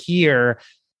about here.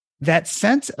 That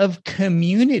sense of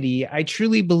community, I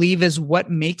truly believe, is what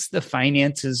makes the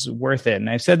finances worth it. And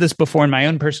I've said this before in my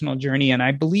own personal journey, and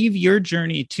I believe your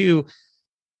journey too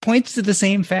points to the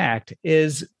same fact,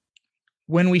 is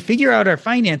when we figure out our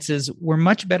finances, we're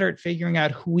much better at figuring out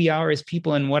who we are as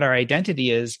people and what our identity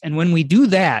is. And when we do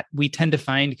that, we tend to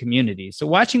find community. So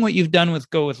watching what you've done with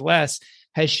Go With Less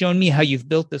has shown me how you've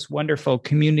built this wonderful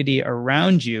community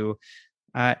around you.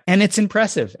 And it's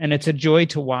impressive, and it's a joy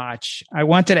to watch. I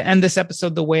wanted to end this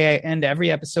episode the way I end every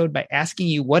episode, by asking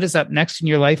you what is up next in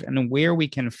your life and where we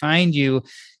can find you.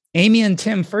 Amy and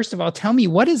Tim, first of all, tell me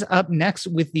what is up next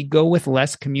with the Go With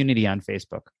Less community on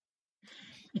Facebook.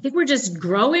 I think we're just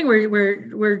growing.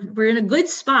 We're in a good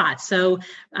spot. So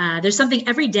there's something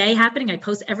every day happening. I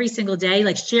post every single day,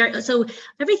 like share. So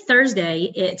every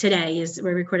Thursday, today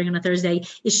we're recording on a Thursday,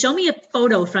 is show me a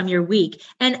photo from your week.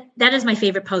 And that is my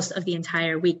favorite post of the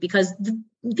entire week, because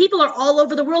people are all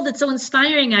over the world. It's so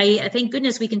inspiring. I thank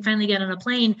goodness we can finally get on a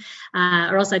plane,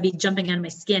 or else I'd be jumping out of my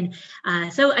skin.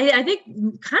 So I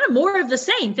think kind of more of the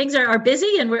same. Things are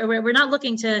busy, and we're not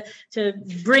looking to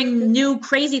bring new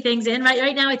crazy things in.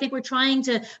 Right now, I think we're trying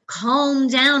to calm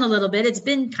down a little bit. It's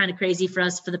been kind of crazy for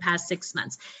us for the past 6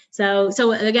 months.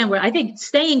 So again, I think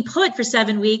staying put for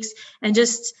 7 weeks and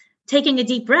just taking a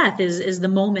deep breath is the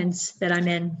moment that I'm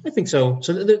in. I think so.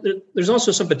 So there's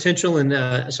also some potential.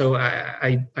 And so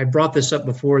I brought this up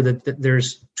before that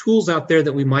there's tools out there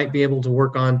that we might be able to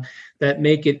work on that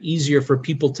make it easier for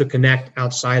people to connect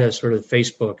outside of sort of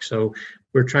Facebook. So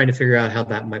we're trying to figure out how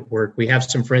that might work. We have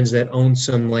some friends that own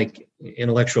some like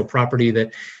intellectual property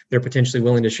that they're potentially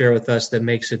willing to share with us that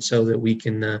makes it so that we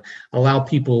can allow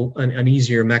people an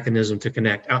easier mechanism to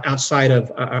connect outside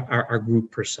of our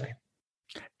group per se.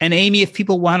 And Amy, if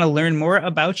people want to learn more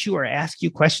about you or ask you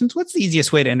questions, what's the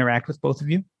easiest way to interact with both of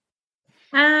you?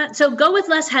 So Go With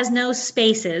Less has no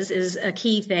spaces is a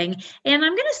key thing. And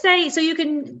I'm going to say, so you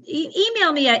can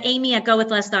email me at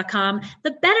amy@gowithless.com.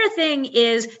 The better thing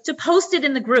is to post it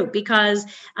in the group, because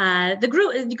the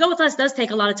group, Go With Less, does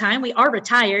take a lot of time. We are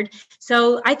retired.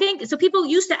 So I think, so people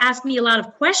used to ask me a lot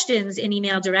of questions in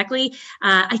email directly.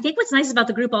 I think what's nice about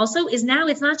the group also is now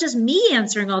it's not just me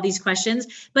answering all these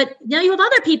questions, but now you have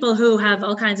other people who have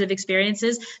all kinds of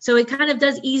experiences. So it kind of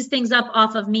does ease things up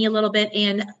off of me a little bit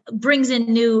and brings in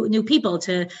new people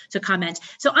to comment.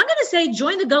 So I'm going to say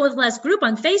join the Go With Less group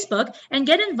on Facebook and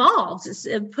get involved.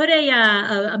 Put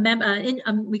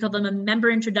we call them a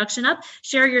member introduction up.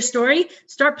 Share your story.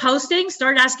 Start posting.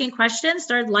 Start asking questions.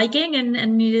 Start liking,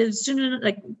 and soon,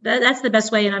 like that's the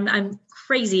best way. And I'm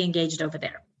crazy engaged over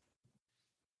there.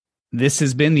 This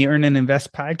has been the Earn and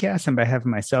Invest podcast. On behalf of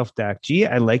myself, Doc G,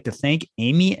 I'd like to thank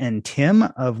Amy and Tim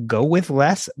of Go With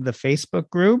Less, the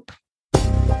Facebook group.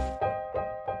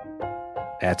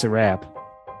 That's a wrap.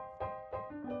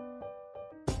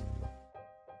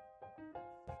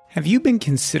 Have you been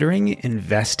considering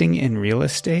investing in real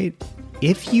estate?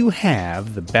 If you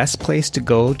have, the best place to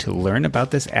go to learn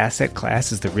about this asset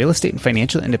class is the Real Estate and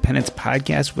Financial Independence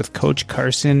podcast with Coach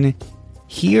Carson.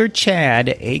 Here,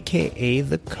 Chad, aka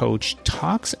the coach,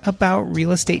 talks about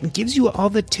real estate and gives you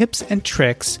all the tips and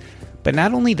tricks. But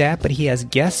not only that, but he has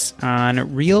guests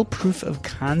on real proof of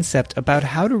concept about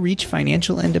how to reach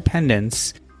financial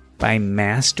independence by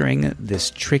mastering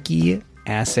this tricky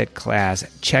asset class.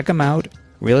 Check him out,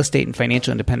 Real Estate and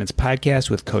Financial Independence podcast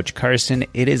with Coach Carson.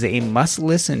 It is a must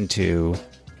listen to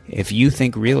if you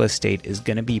think real estate is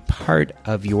going to be part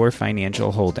of your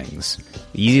financial holdings.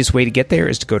 The easiest way to get there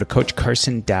is to go to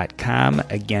CoachCarson.com.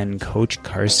 Again,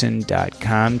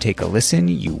 CoachCarson.com. Take a listen.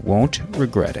 You won't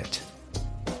regret it.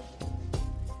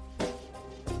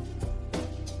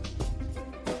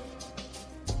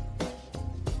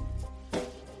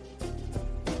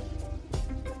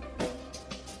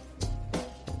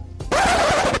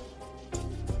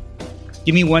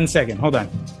 Give me 1 second. Hold on.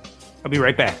 I'll be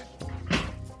right back.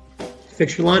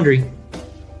 Fix your laundry.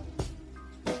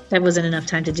 That wasn't enough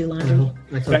time to do laundry.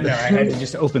 I had to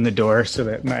just open the door so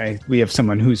that we have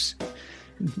someone who's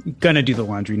gonna do the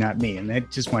laundry, not me, and I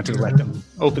just wanted to let them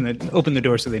open the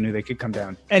door so they knew they could come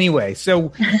down. Anyway,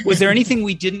 so was there anything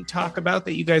we didn't talk about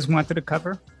that you guys wanted to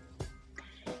cover?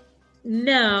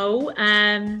 No.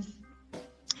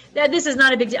 This is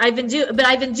not a big deal. I've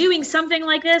been doing something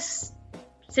like this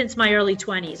since my early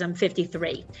 20s. I'm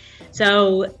 53.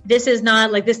 So this is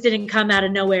not like, this didn't come out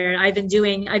of nowhere. I've been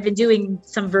doing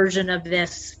some version of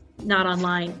this, not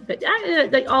online, but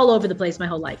like all over the place my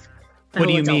whole life. What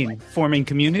do you mean? Forming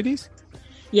communities?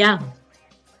 Yeah.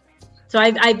 So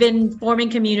I've been forming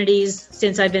communities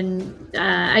since I've been,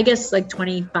 I guess, like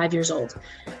 25 years old.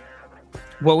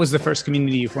 What was the first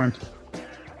community you formed?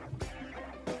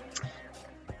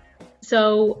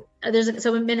 So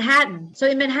in Manhattan. So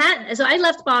I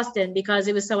left Boston because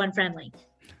it was so unfriendly.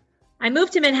 I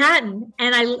moved to Manhattan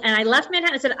and I left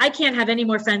Manhattan. I said, I can't have any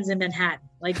more friends in Manhattan.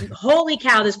 Like, holy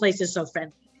cow, this place is so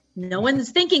friendly. No one's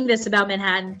thinking this about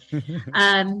Manhattan.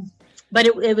 But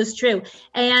it was true.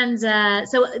 And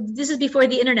so this is before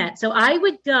the internet. So I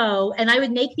would go and I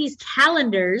would make these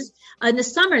calendars. In the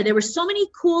summer, there were so many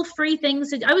cool free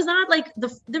things. I was not like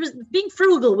being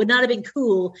frugal would not have been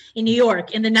cool in New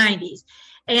York in the 90s.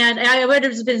 And I would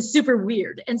have been super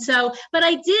weird. And so, but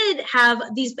I did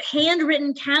have these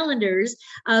handwritten calendars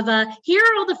of here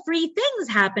are all the free things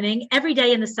happening every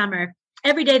day in the summer.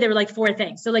 every day there were like 4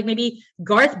 things. So like maybe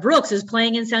Garth Brooks is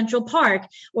playing in Central Park,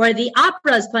 or the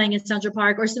opera is playing in Central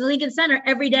Park, or some Lincoln Center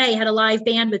every day had a live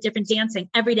band with different dancing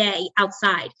every day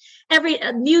outside, every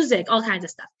music, all kinds of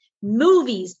stuff,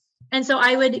 movies. And so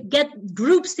I would get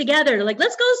groups together, like,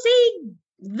 let's go see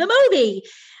the movie.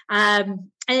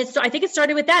 And so I think it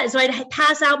started with that. So I'd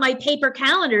pass out my paper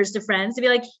calendars to friends to be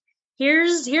like,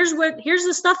 here's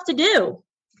the stuff to do.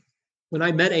 When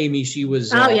I met Amy, she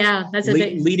was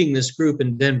leading this group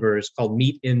in Denver. It's called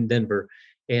Meet in Denver.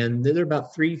 And there are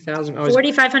about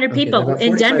 4,500 people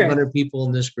in Denver. 4,500 people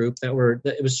in this group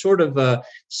it was sort of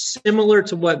similar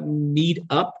to what Meet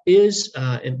Up is,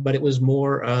 but it was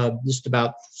more just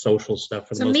about social stuff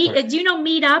for the most part. Do you know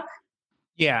Meet Up?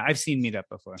 Yeah, I've seen Meet Up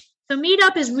before. So Meet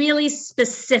Up is really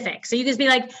specific. So you can be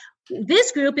like,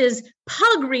 this group is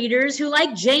pug readers who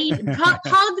like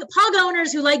pug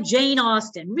owners who like Jane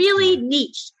Austen. Really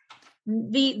niche.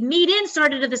 The Meet In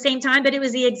started at the same time, but it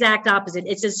was the exact opposite.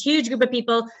 It's this huge group of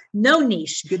people, no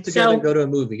niche. Get together and go to a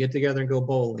movie. Get together and go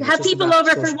bowling. Have people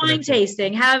over for wine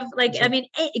tasting.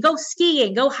 Go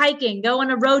skiing, go hiking, go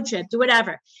on a road trip, do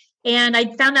whatever. And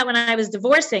I found that when I was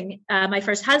divorcing my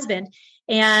first husband,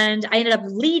 and I ended up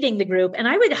leading the group, and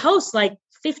I would host like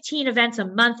 15 events a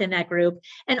month in that group.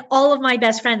 And all of my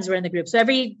best friends were in the group. So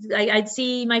I'd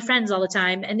see my friends all the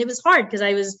time. And it was hard because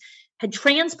I had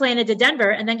transplanted to Denver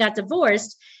and then got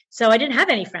divorced. So I didn't have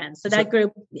any friends. So that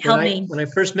group helped me. When I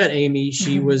first met Amy,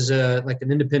 she was like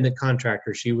an independent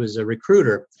contractor. She was a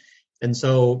recruiter. And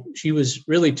so she was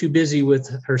really too busy with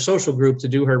her social group to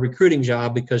do her recruiting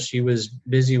job because she was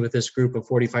busy with this group of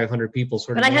 4,500 people.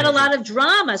 But I had a lot of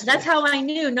drama. So that's how I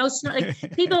knew.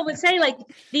 People would say like,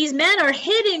 these men are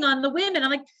hitting on the women. I'm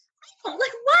like, what?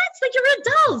 Like, you're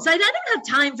adults. I don't have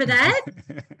time for that.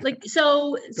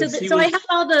 So I had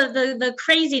all the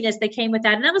craziness that came with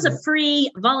that. And that was a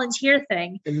free volunteer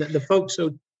thing. And the folks,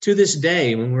 so to this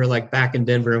day, when we're like back in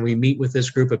Denver and we meet with this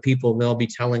group of people, they'll be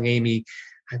telling Amy,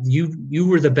 you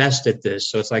were the best at this.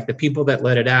 So it's like the people that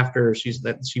led it after,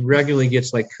 she regularly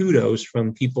gets like kudos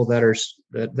from people that are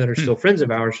still friends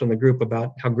of ours from the group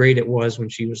about how great it was when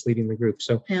she was leading the group.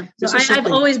 So, I've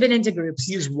always been into groups.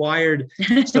 She's wired.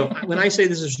 So when I say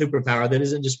this is a superpower, that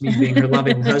isn't just me being her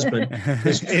loving husband.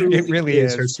 It really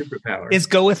is her superpower. Is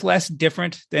Go With Less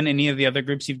different than any of the other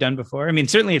groups you've done before? I mean,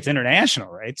 certainly it's international,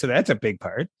 right? So that's a big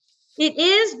part. It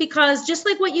is, because just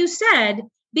like what you said,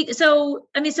 so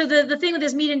the thing with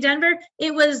this Meet in Denver,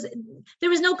 there was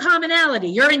no commonality.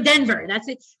 You're in Denver. That's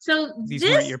it. So these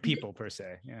weren't your people per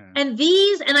se. Yeah. And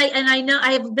I know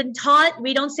I have been taught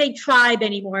we don't say tribe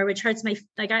anymore, which hurts my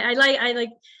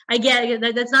I get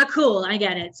it. That's not cool. I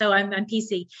get it. So I'm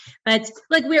PC, but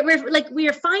like we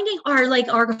are finding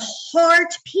our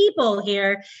heart people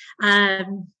here.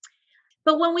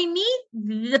 But when we meet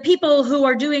the people who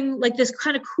are doing like this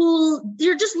kind of cool,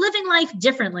 they're just living life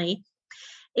differently.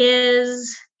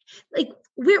 Is like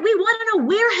we want to know,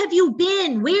 where have you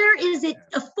been? Where is it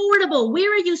affordable? Where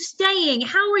are you staying?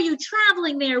 How are you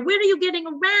traveling there? Where are you getting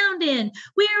around in?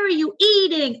 Where are you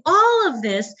eating? All of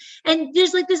this. And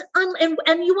there's like this,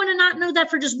 and you want to not know that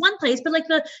for just one place, but like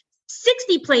the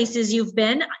 60 places you've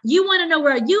been, you want to know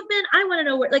where you've been. I want to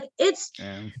know where, like, it's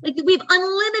like we have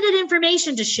unlimited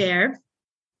information to share.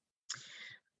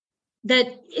 That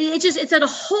it's at a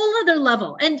whole other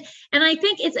level. And I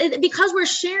think it's because we're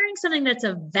sharing something that's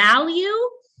of value.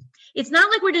 It's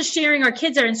not like we're just sharing our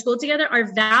kids are in school together.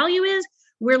 Our value is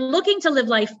we're looking to live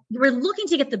life. We're looking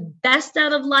to get the best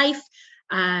out of life.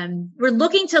 We're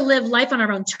looking to live life on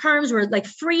our own terms. We're like,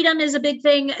 freedom is a big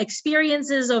thing.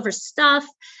 Experiences over stuff.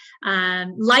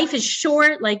 Life is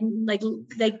short. Like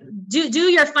do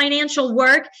your financial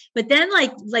work, but then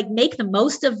like make the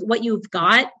most of what you've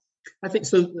got. I think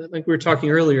so. Like we were talking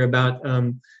earlier about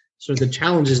sort of the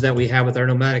challenges that we have with our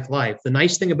nomadic life. The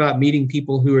nice thing about meeting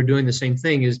people who are doing the same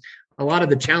thing is a lot of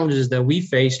the challenges that we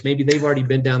face, maybe they've already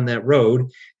been down that road.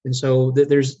 And so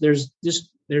there's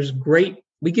great,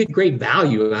 we get great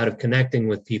value out of connecting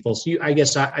with people. So I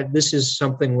guess this is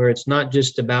something where it's not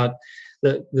just about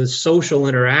the social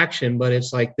interaction, but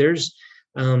it's like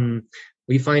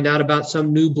we find out about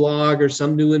some new blog or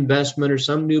some new investment or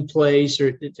some new place,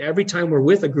 or every time we're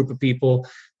with a group of people,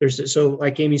 so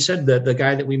like Amy said, the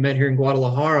guy that we met here in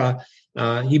Guadalajara,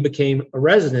 he became a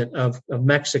resident of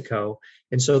Mexico.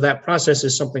 And so that process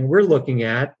is something we're looking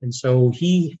at. And so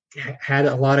he had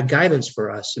a lot of guidance for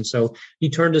us. And so he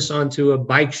turned us on to a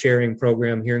bike sharing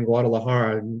program here in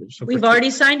Guadalajara. And so we've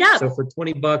already signed up. So for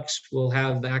 $20, we'll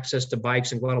have access to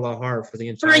bikes in Guadalajara for the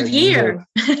entire year.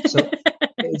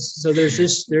 So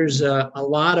there's a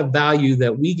lot of value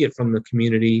that we get from the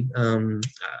community.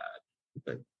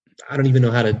 I don't even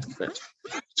know how to.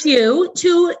 You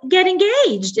to get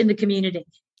engaged in the community.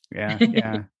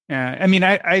 Yeah. I mean,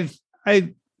 I've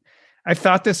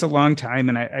thought this a long time,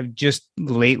 and I've just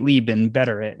lately been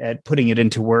better at putting it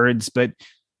into words. But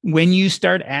when you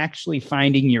start actually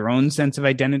finding your own sense of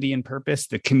identity and purpose,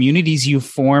 the communities you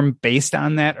form based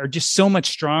on that are just so much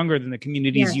stronger than the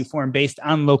communities you form based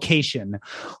on location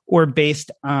or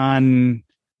based on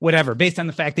whatever, based on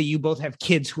the fact that you both have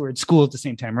kids who are at school at the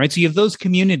same time, right? So you have those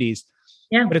communities,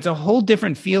 but it's a whole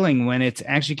different feeling when it's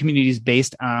actually communities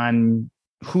based on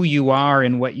who you are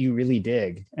and what you really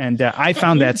dig. And I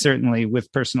found that certainly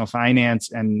with personal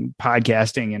finance and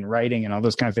podcasting and writing and all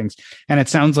those kind of things. And it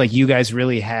sounds like you guys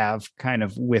really have kind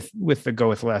of with the Go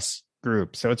With Less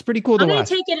group. So it's pretty cool to watch. I'm going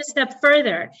to take it a step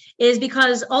further is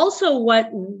because also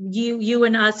what you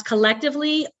and us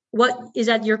collectively, what is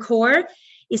at your core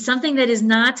is something that is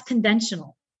not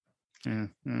conventional.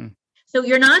 Mm-hmm. So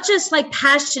you're not just like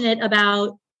passionate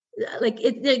about like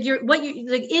it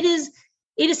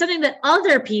is something that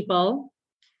other people,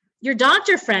 your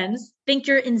doctor friends, think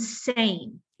you're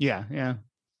insane. Yeah.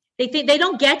 They think they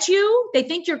don't get you. They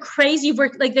think you're crazy.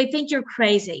 They think you're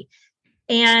crazy.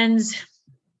 And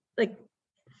like,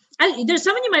 there's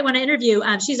someone you might want to interview.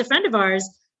 She's a friend of ours.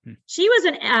 She was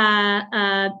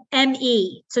an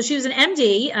ME. So she was an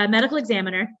MD, a medical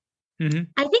examiner. Mm-hmm.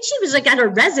 I think she was like at her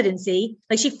residency,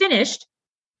 like she finished,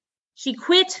 she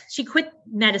quit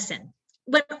medicine.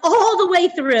 Went all the way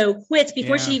through, quit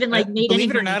before she even made any money.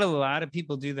 Believe it or not, a lot of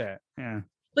people do that. Yeah.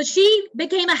 But she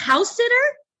became a house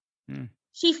sitter.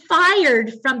 She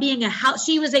fired from being a house.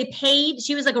 She was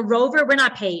like a rover. We're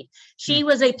not paid. She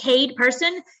was a paid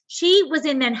person. She was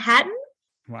in Manhattan.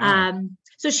 Wow.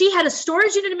 So she had a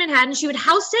storage unit in Manhattan. She would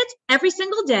house it every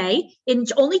single day in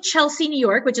only Chelsea, New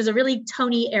York, which is a really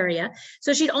Tony area.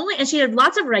 So she had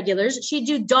lots of regulars. She'd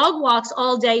do dog walks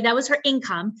all day. That was her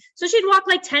income. So she'd walk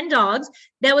like 10 dogs.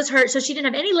 That was her. So she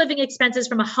didn't have any living expenses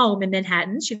from a home in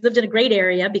Manhattan. She lived in a great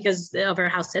area because of her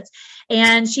house sits.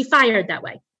 And she fired that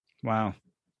way. Wow.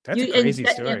 That's a crazy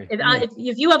story.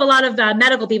 If you have a lot of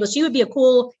medical people, she would be a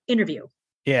cool interview.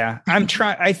 Yeah,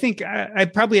 I think I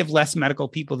probably have less medical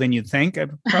people than you'd think. I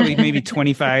probably maybe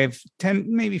 10,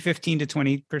 maybe 15 to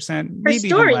 20%. Her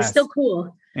story is still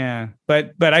cool. Yeah,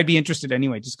 but I'd be interested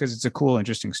anyway, just because it's a cool,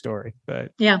 interesting story.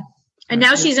 But yeah, and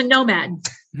now she's a nomad.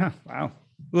 Oh, wow.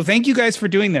 Well, thank you guys for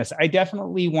doing this. I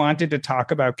definitely wanted to talk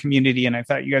about community, and I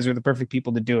thought you guys were the perfect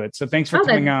people to do it. So thanks for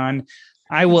coming on.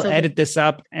 I will edit this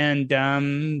up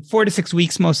and 4 to 6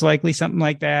 weeks, most likely, something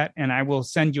like that. And I will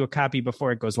send you a copy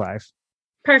before it goes live.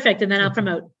 Perfect. And then I'll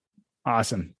promote.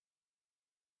 Awesome.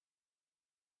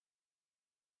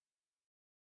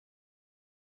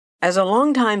 As a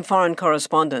longtime foreign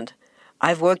correspondent,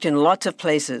 I've worked in lots of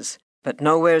places, but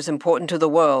nowhere as important to the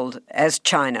world as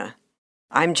China.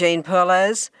 I'm Jane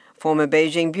Perlez, former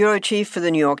Beijing bureau chief for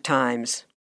the New York Times.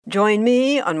 Join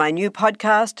me on my new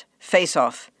podcast, Face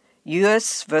Off,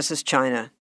 U.S. versus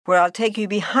China, where I'll take you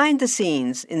behind the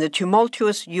scenes in the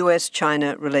tumultuous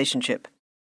U.S.-China relationship.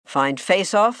 Find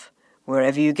Face Off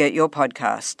wherever you get your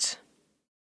podcasts.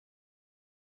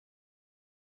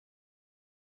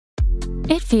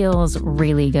 It feels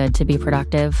really good to be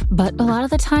productive, but a lot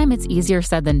of the time it's easier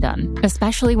said than done,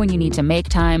 especially when you need to make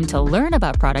time to learn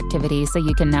about productivity so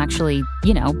you can actually,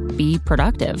 be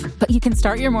productive. But you can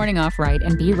start your morning off right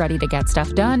and be ready to get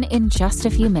stuff done in just a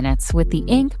few minutes with the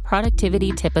Inc.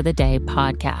 Productivity Tip of the Day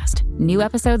podcast. New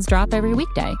episodes drop every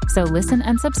weekday, so listen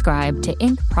and subscribe to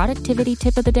Inc. Productivity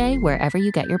Tip of the Day wherever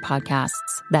you get your podcasts.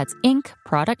 That's Inc.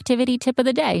 Productivity Tip of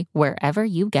the Day wherever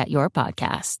you get your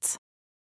podcasts.